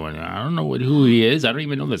him to do it. I don't know who he is. I don't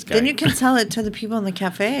even know this guy. Then you can sell it to the people in the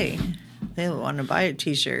cafe. They'll want to buy a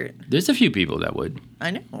T-shirt. There's a few people that would.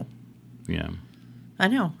 I know. Yeah. I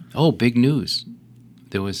know. Oh, big news.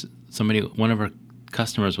 There was somebody, one of our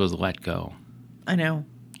customers was let go. I know.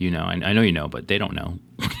 I know you know, but they don't know.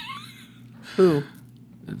 Who?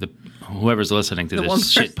 Whoever's listening to The this one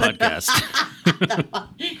shit person. podcast.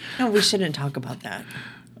 No, we shouldn't talk about that.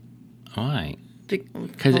 Why?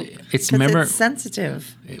 Because remember, it's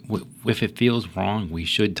sensitive. if it feels wrong, we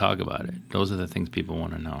should talk about it. Those are the things people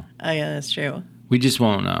want to know. Oh, yeah, that's true. We just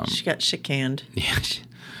won't. She got shit-canned. Yeah,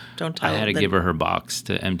 Don't tell I had to the- give her box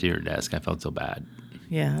to empty her desk. I felt so bad.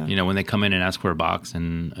 Yeah. When they come in and ask for a box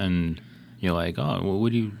and you're like, oh, well,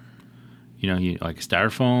 what do you, you like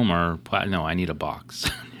styrofoam or no, I need a box.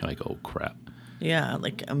 You're like, oh crap. Yeah,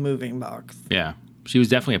 like a moving box. Yeah, she was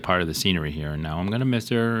definitely a part of the scenery here, and now I'm gonna miss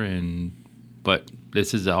her. But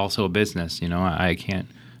this is also a business, I can't.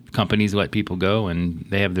 Companies let people go, and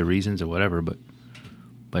they have their reasons or whatever.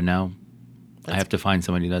 But now I have to find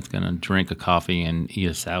somebody that's gonna drink a coffee and eat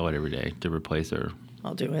a salad every day to replace her.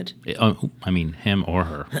 I'll do it. I mean, him or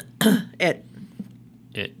her. It.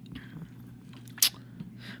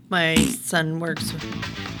 My son works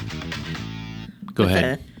Go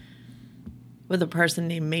ahead. with a person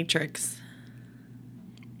named Matrix.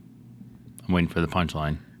 I'm waiting for the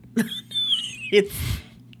punchline. It's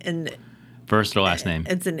an First or last name?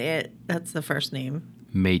 It's an it. That's the first name.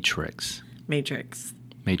 Matrix. Matrix.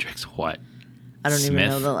 Matrix what? I don't even Smith?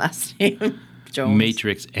 know the last name. Jones.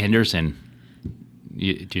 Matrix Anderson. Do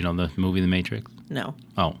you know the movie The Matrix? No.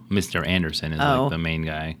 Oh, Mr. Anderson is Oh. like the main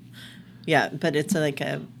guy. Yeah, but it's like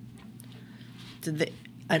a.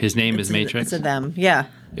 His name is Matrix? It's a them. Yeah.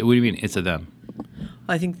 What do you mean? It's a them.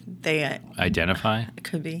 I think they Identify?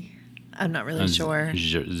 could be. I'm not really sure.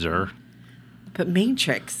 Zer? But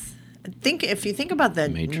Matrix. If you think about the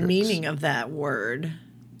Matrix. meaning of that word,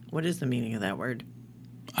 what is the meaning of that word?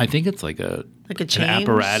 I think it's like Like a an change?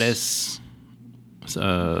 apparatus.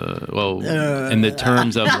 In the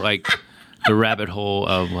terms of like the rabbit hole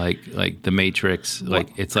of like the Matrix, like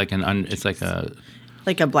it's like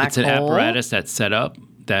Like a black it's an hole? apparatus that's set up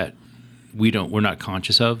that we're not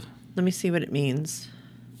conscious of. Let me see what it means.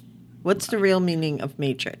 What's the real meaning of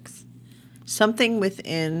matrix? Something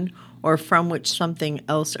within or from which something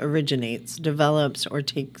else originates, develops, or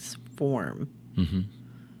takes form. Mm-hmm.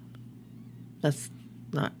 That's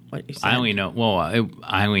not what you said. I only know. Well,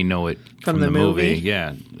 I only know it From from the the movie. movie?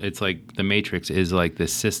 Yeah, it's like the Matrix is like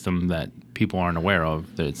this system that people aren't aware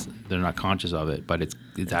of. They're not conscious of it, but it's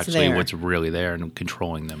actually there. what's really there and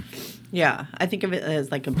controlling them. Yeah, I think of it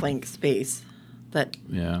as like a blank space that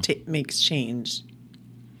Yeah. makes change.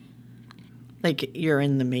 Like you're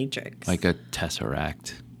in the matrix. Like a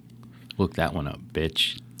tesseract. Look that one up,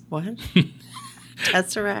 bitch. What?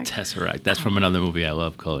 Tesseract? Tesseract. That's from another movie I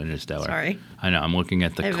love called Interstellar. Sorry. I know. I'm looking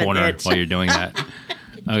at I the have an corner itch. while you're doing that.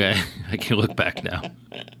 Okay, I can look back now.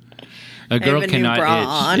 A have girl a new cannot bra itch.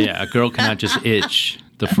 on. Yeah, a girl cannot just itch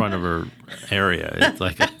the front of her area. It's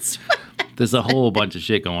like there's a whole bunch of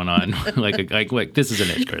shit going on. like this is an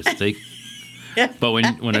itch, Chris. See? Yeah. But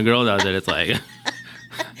when a girl does it, it's like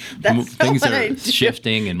That's not things what I are do.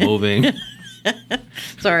 shifting and moving.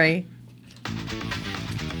 Sorry.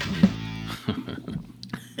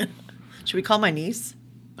 Should we call my niece?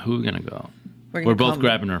 Who are we gonna go? We're We're gonna both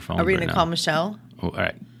grabbing our phones. Are we right going to now. call Michelle? Oh, all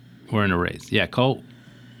right, we're in a race. Yeah, call.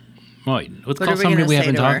 Wait, let's What call are we somebody gonna we say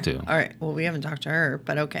haven't to her? talked to. All right. Well, we haven't talked to her,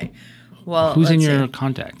 but okay. Well, Who's in let's your see.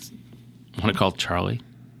 contacts? Want to call Charlie?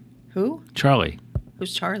 Who? Charlie.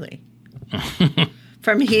 Who's Charlie?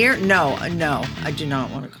 From here? No, I do not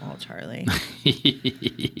want to call Charlie.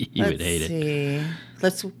 You would hate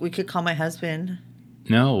it. See. We could call my husband.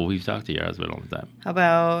 No, we've talked to your husband all the time. How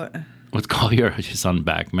about? Let's call your son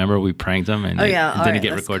back. Remember we pranked him and Oh, yeah, it all didn't right,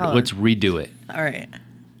 get let's recorded. call him. Let's redo it. All right.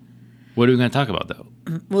 What are we going to talk about though?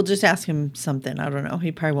 We'll just ask him something. I don't know.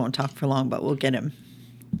 He probably won't talk for long, but we'll get him.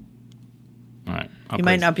 All right. He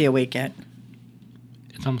might not be awake yet.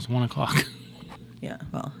 It's almost 1:00. Yeah.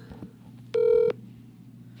 Well,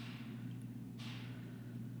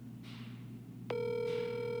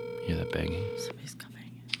 that banging. Somebody's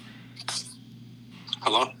coming.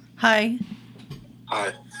 Hello? Hi. Hi.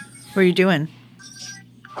 What are you doing?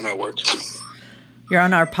 I'm at work. You're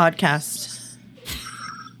on our podcast.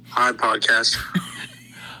 Hi, podcast.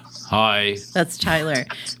 Hi. That's Tyler.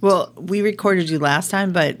 Well, we recorded you last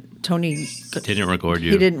time, but Tony Didn't record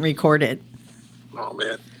you. he didn't record it. Oh,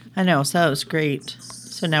 man. I know, so that was great.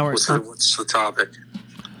 So now we're What's the topic?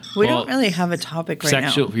 we Well, don't really have a topic right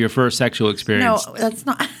Sexual. Your first sexual now. experience. No, that's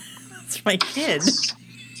not. That's my kid.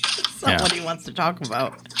 That's not Yeah. what he wants to talk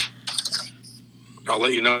about. I'll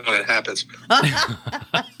let you know when it happens.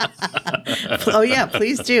 Oh yeah,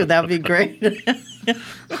 please do. That would be great.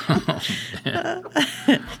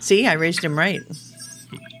 See, I raised him right.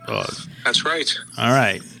 Oh, That's right. all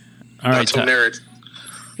right. All right. Not so nerd.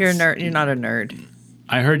 You're a nerd. You're not a nerd.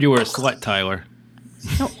 I heard you were a slut, Tyler.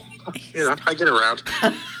 No, You know, I get around.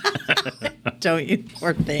 don't you,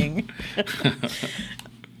 poor thing.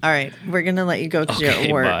 All right, we're gonna let you go to Okay,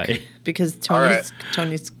 your work bye. because All right.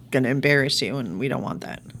 Tony's gonna embarrass you, and we don't want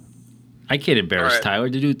that. I can't embarrass All right. Tyler.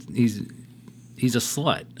 The dude, he's a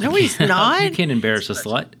slut. No, he's not. You can't embarrass a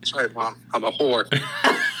slut. Sorry, Mom. I'm a whore.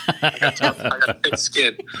 I got thick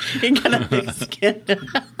skin. You got a big skin.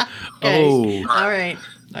 Okay. Oh. All right.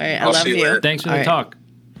 I I'll love see you you. later. Thanks for All the right, talk.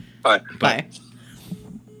 Bye. Bye.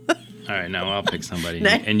 All right, now I'll pick somebody, No,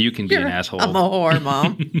 and you can be an You're- asshole. I'm a whore,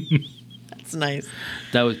 Mom. That's nice.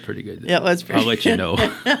 That was pretty good. Yeah, it was pretty I'll let you know.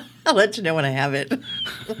 I'll let you know when I have it.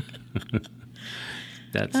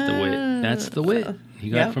 That's the wit. That's the wit. He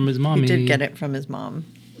got it from his mommy. He did get it from his mom.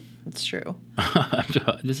 It's true.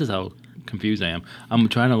 This is how confused I am. I'm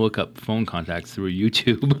trying to look up phone contacts through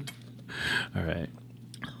YouTube. All right.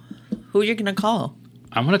 Who are you going to call?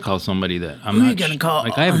 I want to call somebody that I'm Who not you gonna call?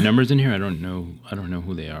 Like I have numbers in here. I don't know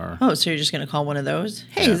who they are. Oh, so you're just going to call one of those?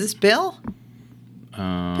 Hey, Yeah. is this Bill?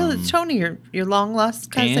 Bill, it's Tony, your long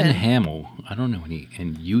lost cousin. Ann Hamill. I don't know any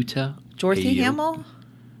in Utah. Dorothy AU. Hamill?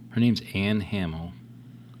 Her name's Ann Hamill.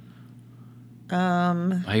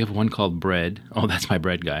 Um, I have one called Bread. Oh, that's my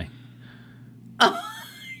bread guy.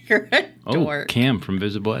 you're a Oh, dork. Cam from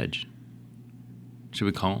Visible Edge. Should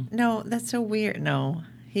we call him? No, that's so weird. No,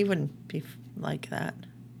 he wouldn't be like that.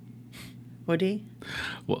 Would he?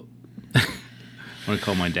 Well, I want to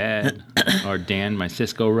call my dad or Dan, my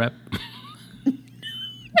Cisco rep.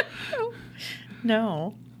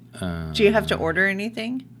 No. Do you have to order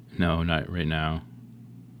anything? No, not right now.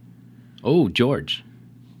 Oh, George,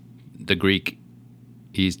 the Greek.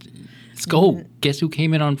 Guess who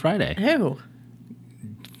came in on Friday? Who?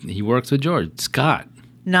 He works with George. Scott.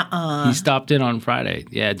 Nuh-uh. He stopped in on Friday.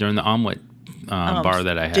 Yeah, during the omelet bar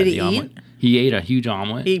that I had. did he the omelet. eat? He ate a huge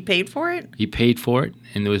omelet. He paid for it? He paid for it,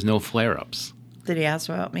 and there was no flare-ups. Did he ask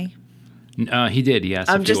about me? He did. He asked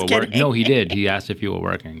I'm if you just were working. kidding. No, he did. He asked if you were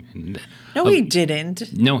working. And- No, he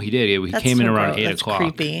didn't. No, he did. He That's came in so around gross. 8 That's o'clock.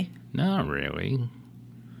 creepy. Not really.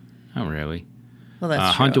 Not really. Well,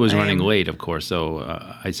 that's true. Hunter was I running am- late, of course, so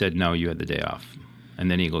I said, no, you had the day off. And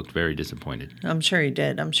then he looked very disappointed. I'm sure he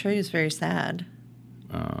did. I'm sure he was very sad.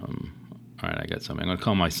 All right, I got something. I'm going to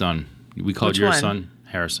call my son. We called Which your one? son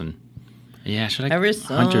Harrison. Yeah, should I?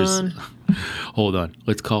 Harrison. Hunter's. Hold on.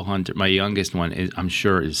 Let's call Hunter. My youngest one I'm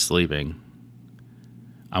sure is sleeping.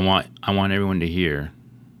 I want everyone to hear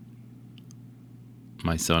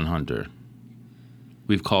my son Hunter.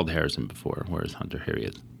 We've called Harrison before. Where's Hunter? Here he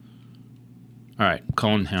is. All right,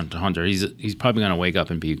 calling Hunter. He's probably gonna wake up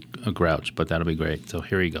and be a grouch, but that'll be great. So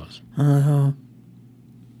here he goes. Uh-huh.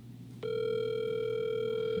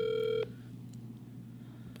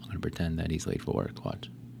 I'm gonna pretend that he's late for work. Watch.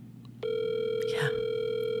 Yeah.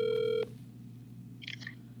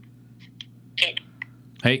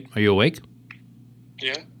 Hey, are you awake?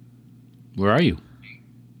 Yeah? Where are you?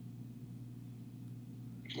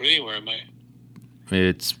 What do you mean, where am I?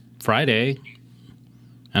 It's Friday,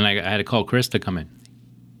 and I had to call Chris to come in.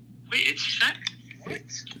 Wait, it's Saturday. What?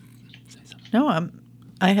 No,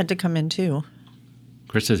 I had to come in too.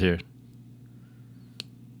 Chris is here.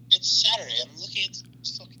 It's Saturday. I'm looking at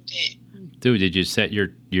this fucking date. Dude, did you set your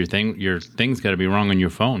thing? Your thing's got to be wrong on your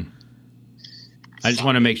phone. I just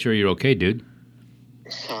want to make sure you're okay, dude.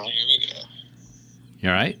 Oh, here we go. You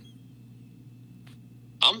all right?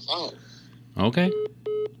 I'm fine. Okay.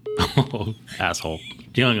 Oh, asshole.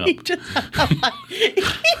 You hung up. He just-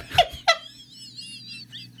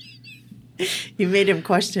 You made him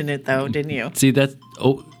question it though, didn't you? See, that's...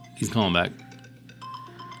 Oh, he's calling back.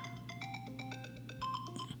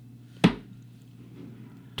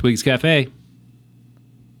 Twigs Cafe.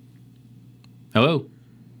 Hello?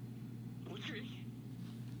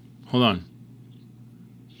 Hold on.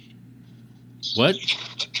 What?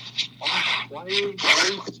 Why are you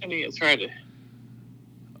pretending it's Friday?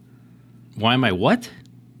 Why am I what?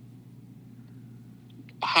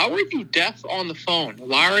 How are you deaf on the phone?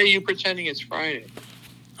 Why are you pretending it's Friday?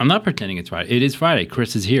 I'm not pretending it's Friday. It is Friday.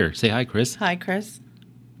 Chris is here. Say hi, Chris. Hi, Chris.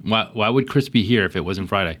 Why would Chris be here if it wasn't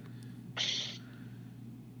Friday?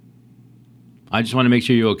 I just want to make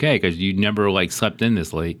sure you're okay because you never like slept in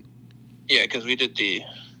this late. Yeah, because we did the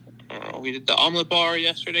omelet bar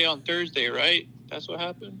yesterday on Thursday, right? That's what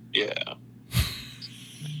happened? Yeah.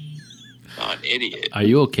 Not an idiot. Are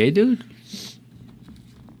you okay, dude?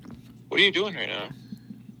 What are you doing right now?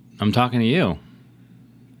 I'm talking to you.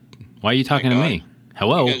 Why are you talking to me?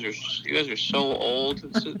 Hello? You guys are so old.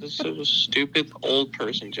 This is a stupid old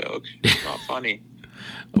person joke. It's not funny.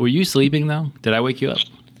 Were you sleeping though? Did I wake you up?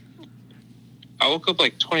 I woke up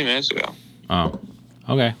like 20 minutes ago. Oh,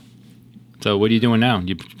 okay. So what are you doing now?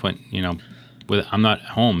 You put, I'm not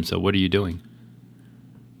home. So what are you doing?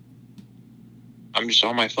 I'm just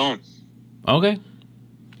on my phone. Okay.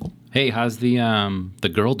 Hey, how's the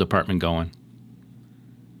girl department going?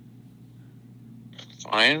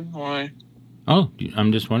 Fine. Why? Oh,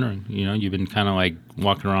 I'm just wondering. You've been kind of like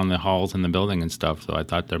walking around the halls in the building and stuff. So I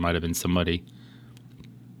thought there might have been somebody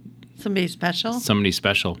special. Somebody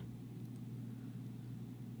special.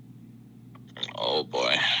 Oh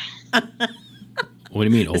boy. What do you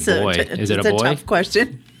mean, oh boy? Is it a boy? It's a tough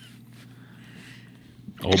question.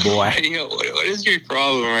 Oh boy. What is your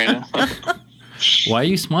problem right now? Why are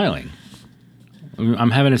you smiling? I'm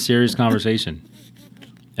having a serious conversation.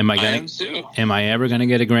 Am I ever gonna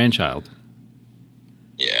get a grandchild?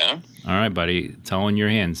 Yeah. All right, buddy. It's all in your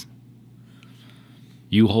hands.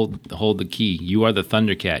 You hold the key. You are the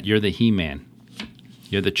Thundercat. You're the He-Man.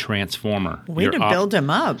 You're the Transformer. Way to build him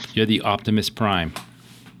up. You're the Optimus Prime.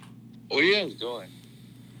 What are you guys doing?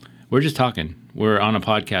 We're just talking. We're on a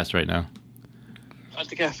podcast right now. At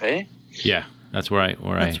the cafe? Yeah, that's where I we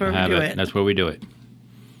do it. That's where we do it.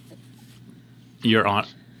 You're on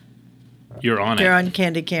it. You're on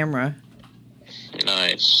candid camera.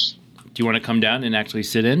 Nice. Do you want to come down and actually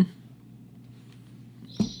sit in?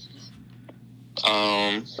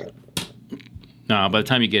 No, by the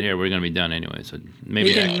time you get here, we're going to be done anyway. So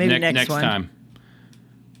maybe next time.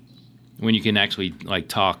 When you can actually like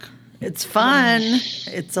talk. It's fun.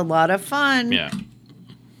 It's a lot of fun. Yeah.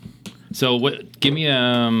 So give me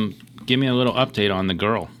a little update on the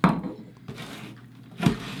girl.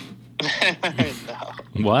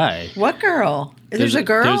 No. Why? What girl? There's a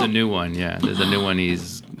girl? There's a new one, yeah. There's a new one.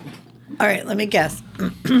 All right, let me guess.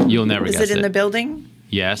 You'll never guess it. Is it in the building?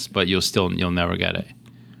 Yes, but you'll never get it.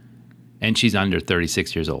 And she's under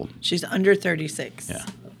 36 years old. She's under 36.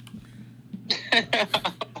 Yeah.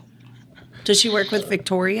 Does she work with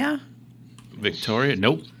Victoria? Victoria?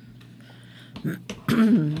 Nope.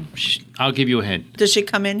 I'll give you a hint. Does she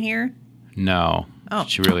come in here? No. Oh.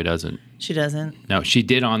 She really doesn't. She doesn't? No, she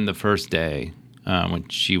did on the first day when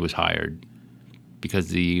she was hired because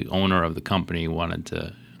the owner of the company wanted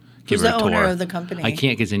to give her a tour. Who's the owner of the company? I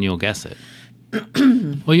can't because then you'll guess it.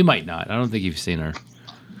 Well, you might not. I don't think you've seen her.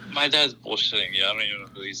 My dad's bullshitting you. I don't even know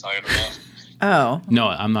who he's talking about. Oh. No,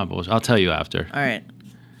 I'm not bullshit. I'll tell you after. All right.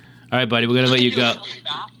 All right, buddy. We're going to let you go.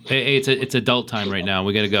 Hey, it's adult time right now.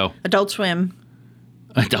 We got to go. Adult Swim.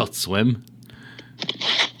 Adult Swim?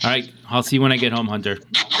 All right. I'll see you when I get home, Hunter.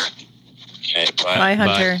 Okay, bye. Bye,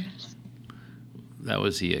 Hunter. Bye. That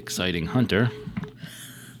was the exciting Hunter.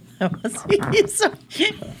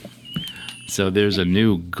 So there's a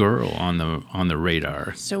new girl on the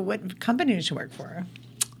radar. So what company does she work for?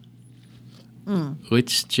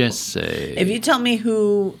 Let's just say. If you tell me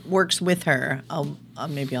who works with her,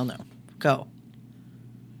 maybe I'll know. Go.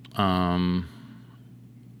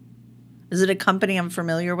 Is it a company I'm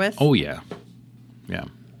familiar with? Oh yeah, yeah.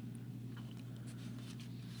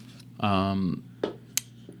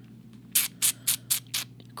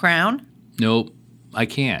 Crown? Nope. I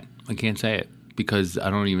can't say it because I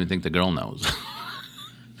don't even think the girl knows.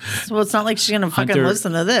 Well, it's not like she's gonna fucking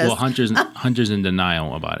listen to this. Well, Hunter's in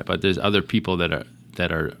denial about it, but there's other people that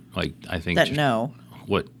are like I think that know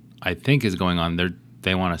what I think is going on.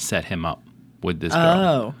 They want to set him up with this girl.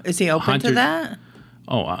 Oh, is he open to that?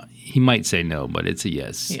 Oh, he might say no, but it's a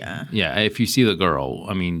yes. Yeah. Yeah. If you see the girl,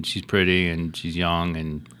 I mean, she's pretty and she's young,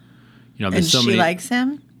 and there's and so she many. Likes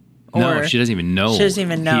him. No, she doesn't even know. She doesn't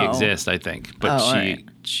even know he exists. I think, but right.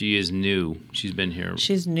 she is new. She's been here.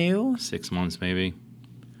 She's new. 6 months maybe.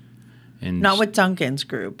 And not with Duncan's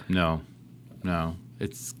group. No,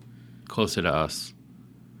 it's closer to us.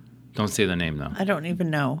 Don't say the name though. I don't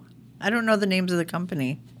even know. I don't know the names of the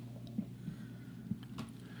company.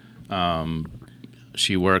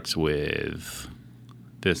 She works with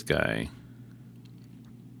this guy.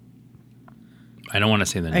 I don't want to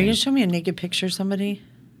say the name. Are you going to show me a naked picture of somebody?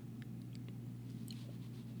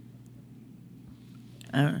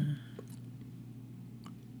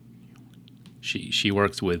 She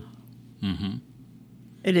works with.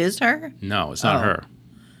 It is her? No, it's not Oh. her.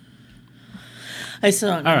 I still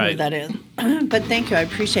don't know All who right. that is. But thank you. I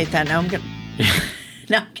appreciate that. Now I'm going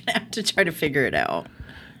to have to try to figure it out.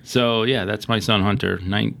 So yeah, that's my son Hunter,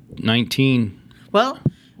 19. Well,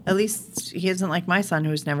 at least he isn't like my son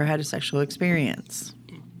who's never had a sexual experience.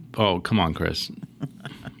 Oh, come on, Chris.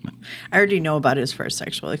 I already know about his first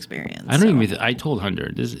sexual experience. I don't so- even. I told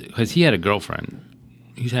Hunter this because he had a girlfriend.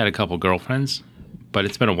 He's had a couple girlfriends, but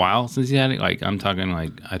it's been a while since he had it. Like I'm talking,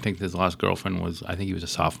 like I think his last girlfriend was. I think he was a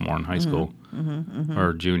sophomore in high school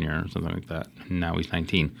or junior or something like that. And now he's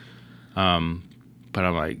 19. But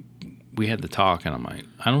I'm like, we had the talk, and I'm like,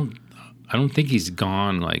 I don't think he's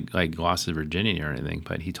gone like lost his virginity or anything.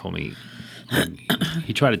 But he told me.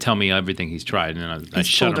 He tried to tell me everything he's tried, and then I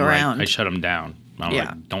shut pulled him around. I shut him down. I'm Yeah.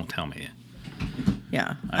 like, don't tell me.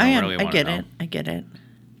 Yeah. I don't really I wanna get know. it. I get it.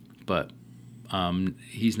 But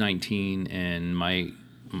he's 19, and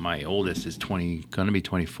my oldest is 20, gonna be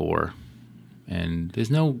 24, and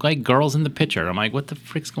there's no like girls in the picture. I'm like, what the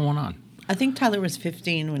frick's going on? I think Tyler was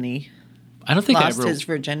 15 when he I don't think I lost ever. his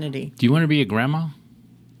virginity. Do you want to be a grandma?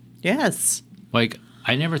 Yes. Like,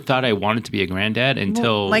 I never thought I wanted to be a granddad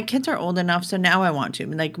until Well, my kids are old enough, so now I want to.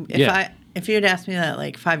 Like, if you had asked me that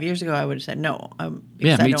like 5 years ago, I would have said no. Because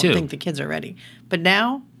Yeah, I me don't too. think the kids are ready. But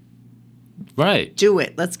now, right. do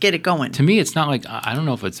it. Let's get it going. To me, it's not like I don't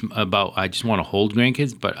know if it's about I just want to hold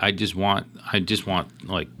grandkids, but I just want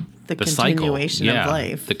like The cycle. continuation of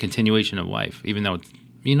life. the continuation of life. Even though it's,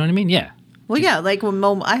 you know what I mean? Yeah, Well, yeah, like when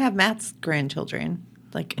I have Matt's grandchildren,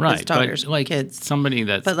 like his right. daughter's But like kids. somebody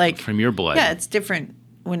that's But like from your blood. Yeah, it's different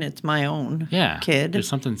when it's my own kid. There's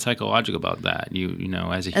something psychological about that. You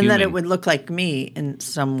know, as a And human, that it would look like me in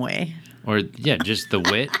some way. or just the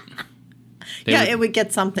wit. It would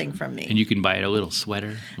get something from me. And you can buy it a little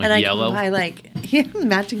sweater, like and I yellow. can buy like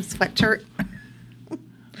matching sweatshirt.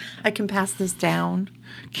 I can pass this down.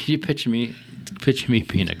 Can you picture me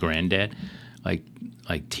being a granddad, like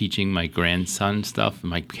teaching my grandson stuff, and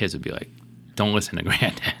my kids would be like, "Don't listen to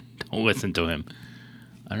granddad. Don't listen to him."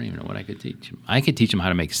 I don't even know what I could teach him. I could teach him how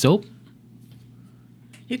to make soap.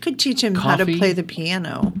 You could teach him how to Coffee. play the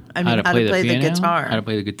piano. I mean, How to play the piano, guitar. How to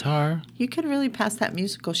play the guitar. You could really pass that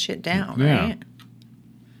musical shit down, Yeah. right?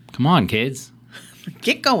 Come on, kids.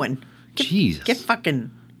 Get going. Jesus. Get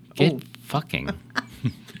fucking. Get Oh. fucking.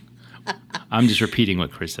 I'm just repeating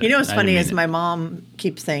what Chris said. You know what's I funny didn't is mean my mom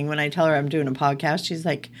keeps saying when I tell her I'm doing a podcast, she's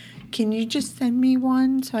like, "Can you just send me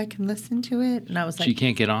one so I can listen to it?" And I was it. like, She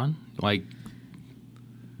can't get on. Like,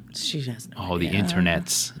 she doesn't. oh, the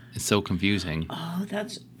internet's it's so confusing. Oh,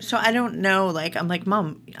 that's so. I don't know. Like, I'm like,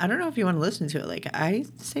 Mom, I don't know if you want to listen to it. Like, I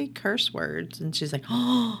say curse words, and she's like,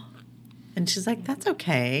 oh, and she's like, that's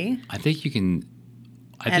okay. I think you can.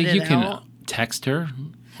 I Edit think you can out. text her.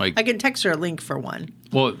 Like, I can text her a link for one.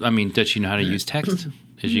 well, I mean, does she know how to use text?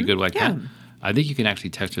 Is she good like Yeah. that? I think you can actually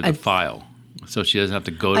text her the file, so she doesn't have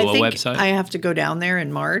to go to I a think website. I have to go down there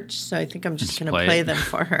in March, so I think I'm just going to play play it. them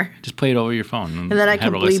for her, Just play it over your phone, and then I have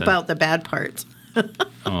can her bleep listen. out the bad parts.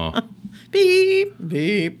 Oh, Beep, beep,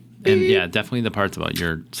 beep. and yeah, definitely the parts about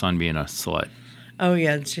your son being a slut. Oh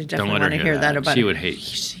yeah, she Don't definitely let her want to hear that about. She her. would hate.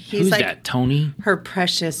 He's Who's like that, Tony? her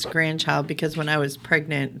precious grandchild because when I was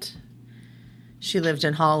pregnant, she lived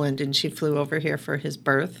in Holland and she flew over here for his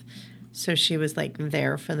birth, so she was like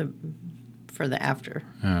there for the after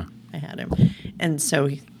Yeah. I had him, and so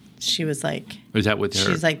she was like, Was that with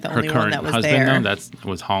her? She's like the her only one current that was husband, there. Though? That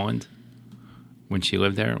was Holland. When she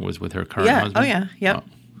lived there, was with her current yeah, husband. oh yeah, yep.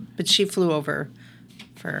 Oh. But she flew over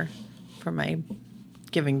for my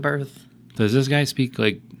giving birth. Does this guy speak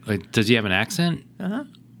like? Does he have an accent? Uh-huh.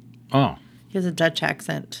 Oh, He has a Dutch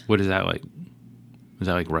accent. what is that like? Is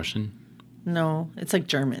that like Russian? No, it's like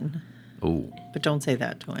German, Oh, but don't say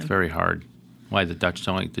that to him. very hard. Why the Dutch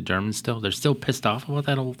don't like the Germans still? They're still pissed off about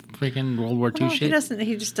that old freaking World War II No, shit.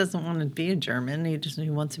 he just doesn't want to be a German. He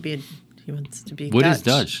wants to be What Dutch. is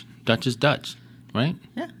Dutch? Dutch is Dutch, right?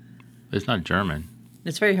 Yeah. It's not German.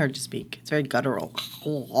 It's very hard to speak. It's very guttural.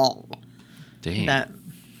 Damn. That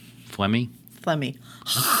Flemmy? phlegmy.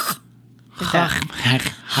 Like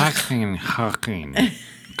that.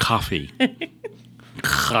 Coffee.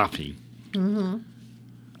 Coffee.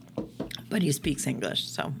 But he speaks English,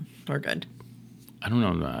 so we're good. I don't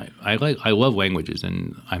know. I love languages,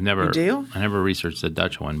 and I've never. You do? I never researched the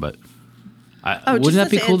Dutch one, but Oh, wouldn't just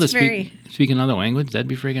that be listen, cool to it's very- speak another language? That'd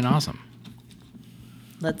be freaking awesome.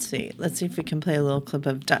 Let's see. Let's see if we can play a little clip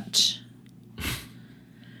of Dutch.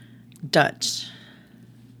 Dutch.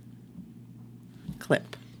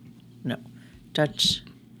 Clip. No. Dutch.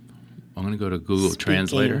 I'm gonna go to Google speaking.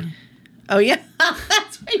 Translator. Oh, yeah.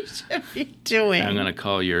 That's what you should you doing? I'm gonna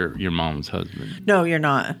call your mom's husband. No, you're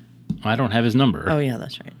not. I don't have his number. Oh, yeah,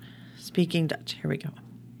 that's right. Speaking Dutch. Here we go.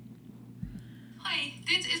 Hoi,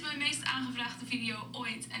 dit is mijn meest aangevraagde video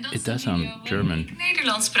ooit. En dat It is de does video sound waarin German. ik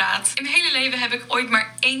Nederlands praat. In mijn hele leven heb ik ooit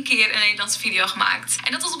maar 1 keer een Nederlandse video gemaakt.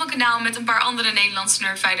 En dat was op een kanaal met een paar andere Nederlandse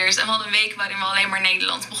nerdfighters. En we hadden een week waarin we alleen maar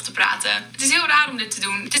Nederlands mochten praten. Het is heel raar om dit te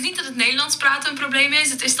doen. Het is niet dat het Nederlands praten een probleem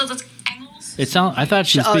is. Het is dat het Engels... I thought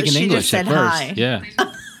she was Oh, speaking she English just at said first. hi. Yeah.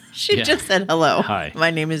 She Yeah. just said hello. Hi.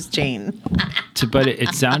 My name is Jane. But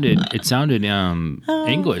it sounded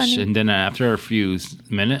English, funny. and then after a few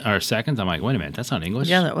minutes or seconds, I'm like, wait a minute, that's not English.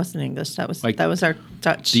 Yeah, that wasn't English. That was Like, our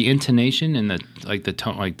Dutch. The intonation and the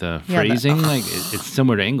tone, like the Yeah, phrasing, it's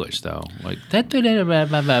similar to English though. Like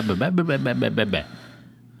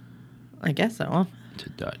I guess so. to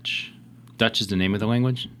Dutch. Dutch is the name of the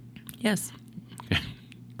language. Yes.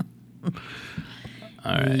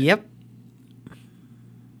 All right. Yep.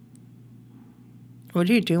 What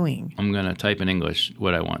are you doing? I'm gonna type in English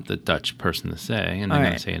what I want the Dutch person to say, and I'm All gonna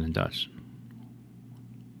right. say it in Dutch.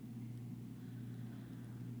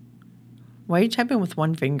 Why are you typing with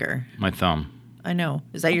one finger? My thumb. I know.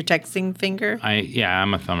 Is that your texting finger?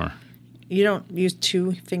 I'm a thumber. You don't use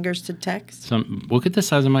 2 fingers to text? Look at the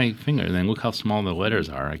size of my finger. Then look how small the letters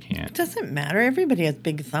are. I It can't. doesn't matter. Everybody has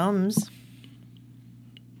big thumbs.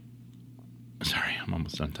 Sorry, I'm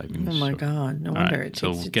almost done typing. Oh this my shit. God! No All wonder right, it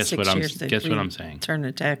so takes you guess 6 what I'm- years to guess what I'm saying. Turn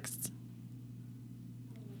to text.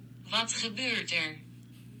 Wat gebeurt er?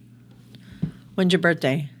 When's your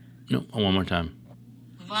birthday? No, one more time.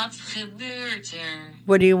 Wat gebeurt er?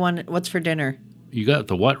 What do you want? What's for dinner? You got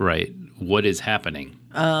the what right. What is happening?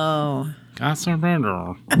 Oh,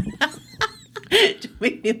 Gasserberger.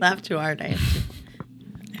 made me laugh too hard.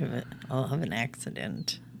 I'll have an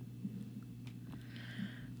accident.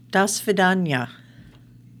 Das Vidania.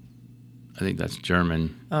 I think that's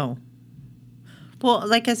German. Oh. Well,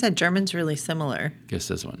 like I said, German's really similar. Guess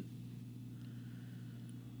this one.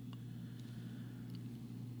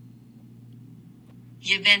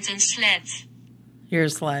 Je bent een slet. You're a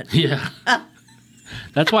slut. Yeah.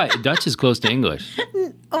 That's why Dutch is close to English.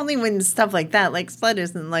 Only when stuff like that, like slut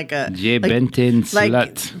isn't like a... Je like, bent een like,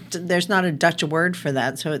 slut. there's not a Dutch word for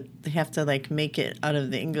that, so they have to like make it out of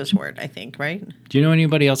the English word, I think, right? Do you know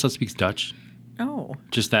anybody else that speaks Dutch? Oh.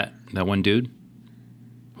 Just that one dude?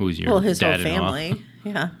 Who's your Well, his whole dad-in-law? family.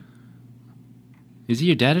 Yeah. Is he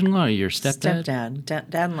your dad-in-law or your stepdad? Stepdad.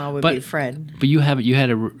 Dad-in-law would But- be Fred. But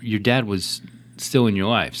your dad was still in your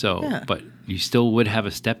life, so Yeah. but you still would have a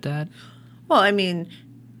stepdad? Well, I mean,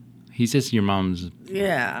 He's just your mom's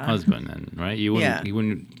yeah. husband, then, right? You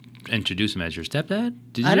wouldn't introduce him as your stepdad?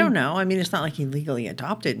 Did you? I don't know. I mean, it's not like he legally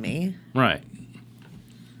adopted me. Right.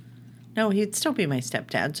 No, he'd still be my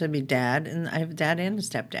stepdad, so it'd be dad, and I have a dad and a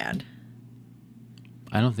stepdad.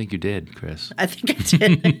 I don't think you did, Chris. I think I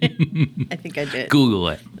did. I think I did. Google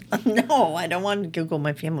it. No, I don't want to Google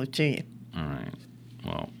my family tree. All right.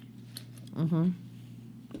 Well.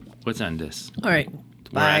 Let's end this. All right.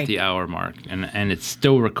 We're Bye. at the hour mark, and it's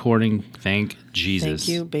still recording. Thank Jesus.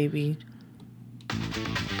 Thank you, baby.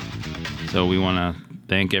 So we want to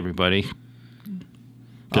thank everybody,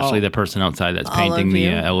 especially All- the person outside that's all painting of the you.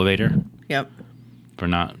 elevator Yep. for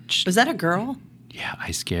not. Was that a girl? Yeah,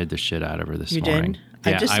 I scared the shit out of her this You morning. did?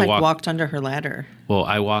 I just walked under her ladder. Well,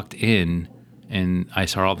 I walked in and I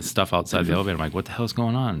saw all the stuff outside the elevator. I'm like, what the hell's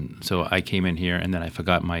going on? So I came in here and then I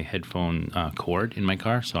forgot my headphone cord in my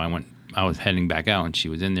car. So I was heading back out and she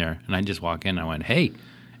was in there. And I just walked in and I went, hey.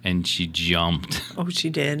 And she jumped. Oh, she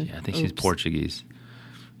did. Yeah, I think she's Oops. Portuguese.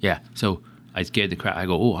 Yeah. So I scared the crap. I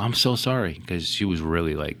go, oh, I'm so sorry. Because she was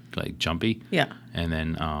really like jumpy. Yeah. And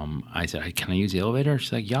then I said, can I use the elevator?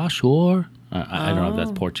 She's like, yeah, sure. I don't know if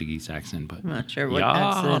that's Portuguese accent, but I'm not sure what yeah,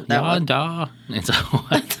 accent that was. da. And so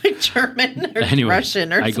It's like German or anyway,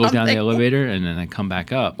 Russian or I something. go down the elevator and then I come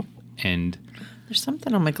back up, and There's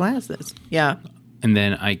something on my glasses. Yeah.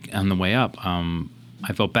 then on the way up,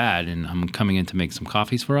 I felt bad, and I'm coming in to make some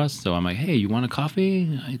coffees for us. So I'm like, hey, you want a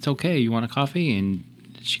coffee? It's okay. You want a coffee? And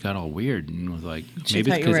she got all weird and was like, She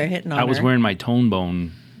maybe thought it's you were 'cause hitting on I was her. wearing my Tone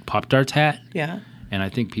Bone Pop-Tarts hat. Yeah. And I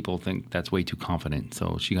think people think that's way too confident.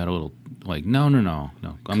 So she got a little like, no, I'm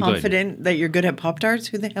good. Confident that you're good at Pop-Tarts?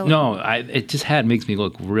 Who the hell? No, it just makes me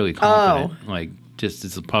look really confident. Like, just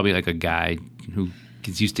it's probably like a guy who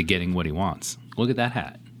is used to getting what he wants. Look at that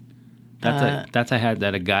hat. That's a hat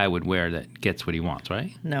that a guy would wear that gets what he wants,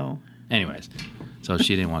 right? No. Anyways, so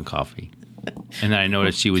she didn't want coffee. And then I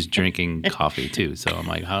noticed she was drinking coffee too. So I'm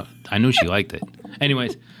like, I knew she liked it.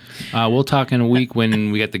 Anyways, we'll talk in a week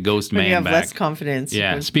when we get the ghost When man you have back. less confidence.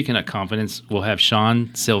 Yeah, speaking of confidence, we'll have Sean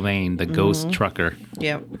Sylvain, the ghost trucker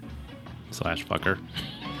Yep. / fucker.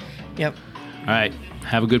 Yep. All right.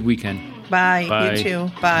 Have a good weekend. Bye. Bye. You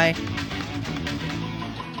too. Bye.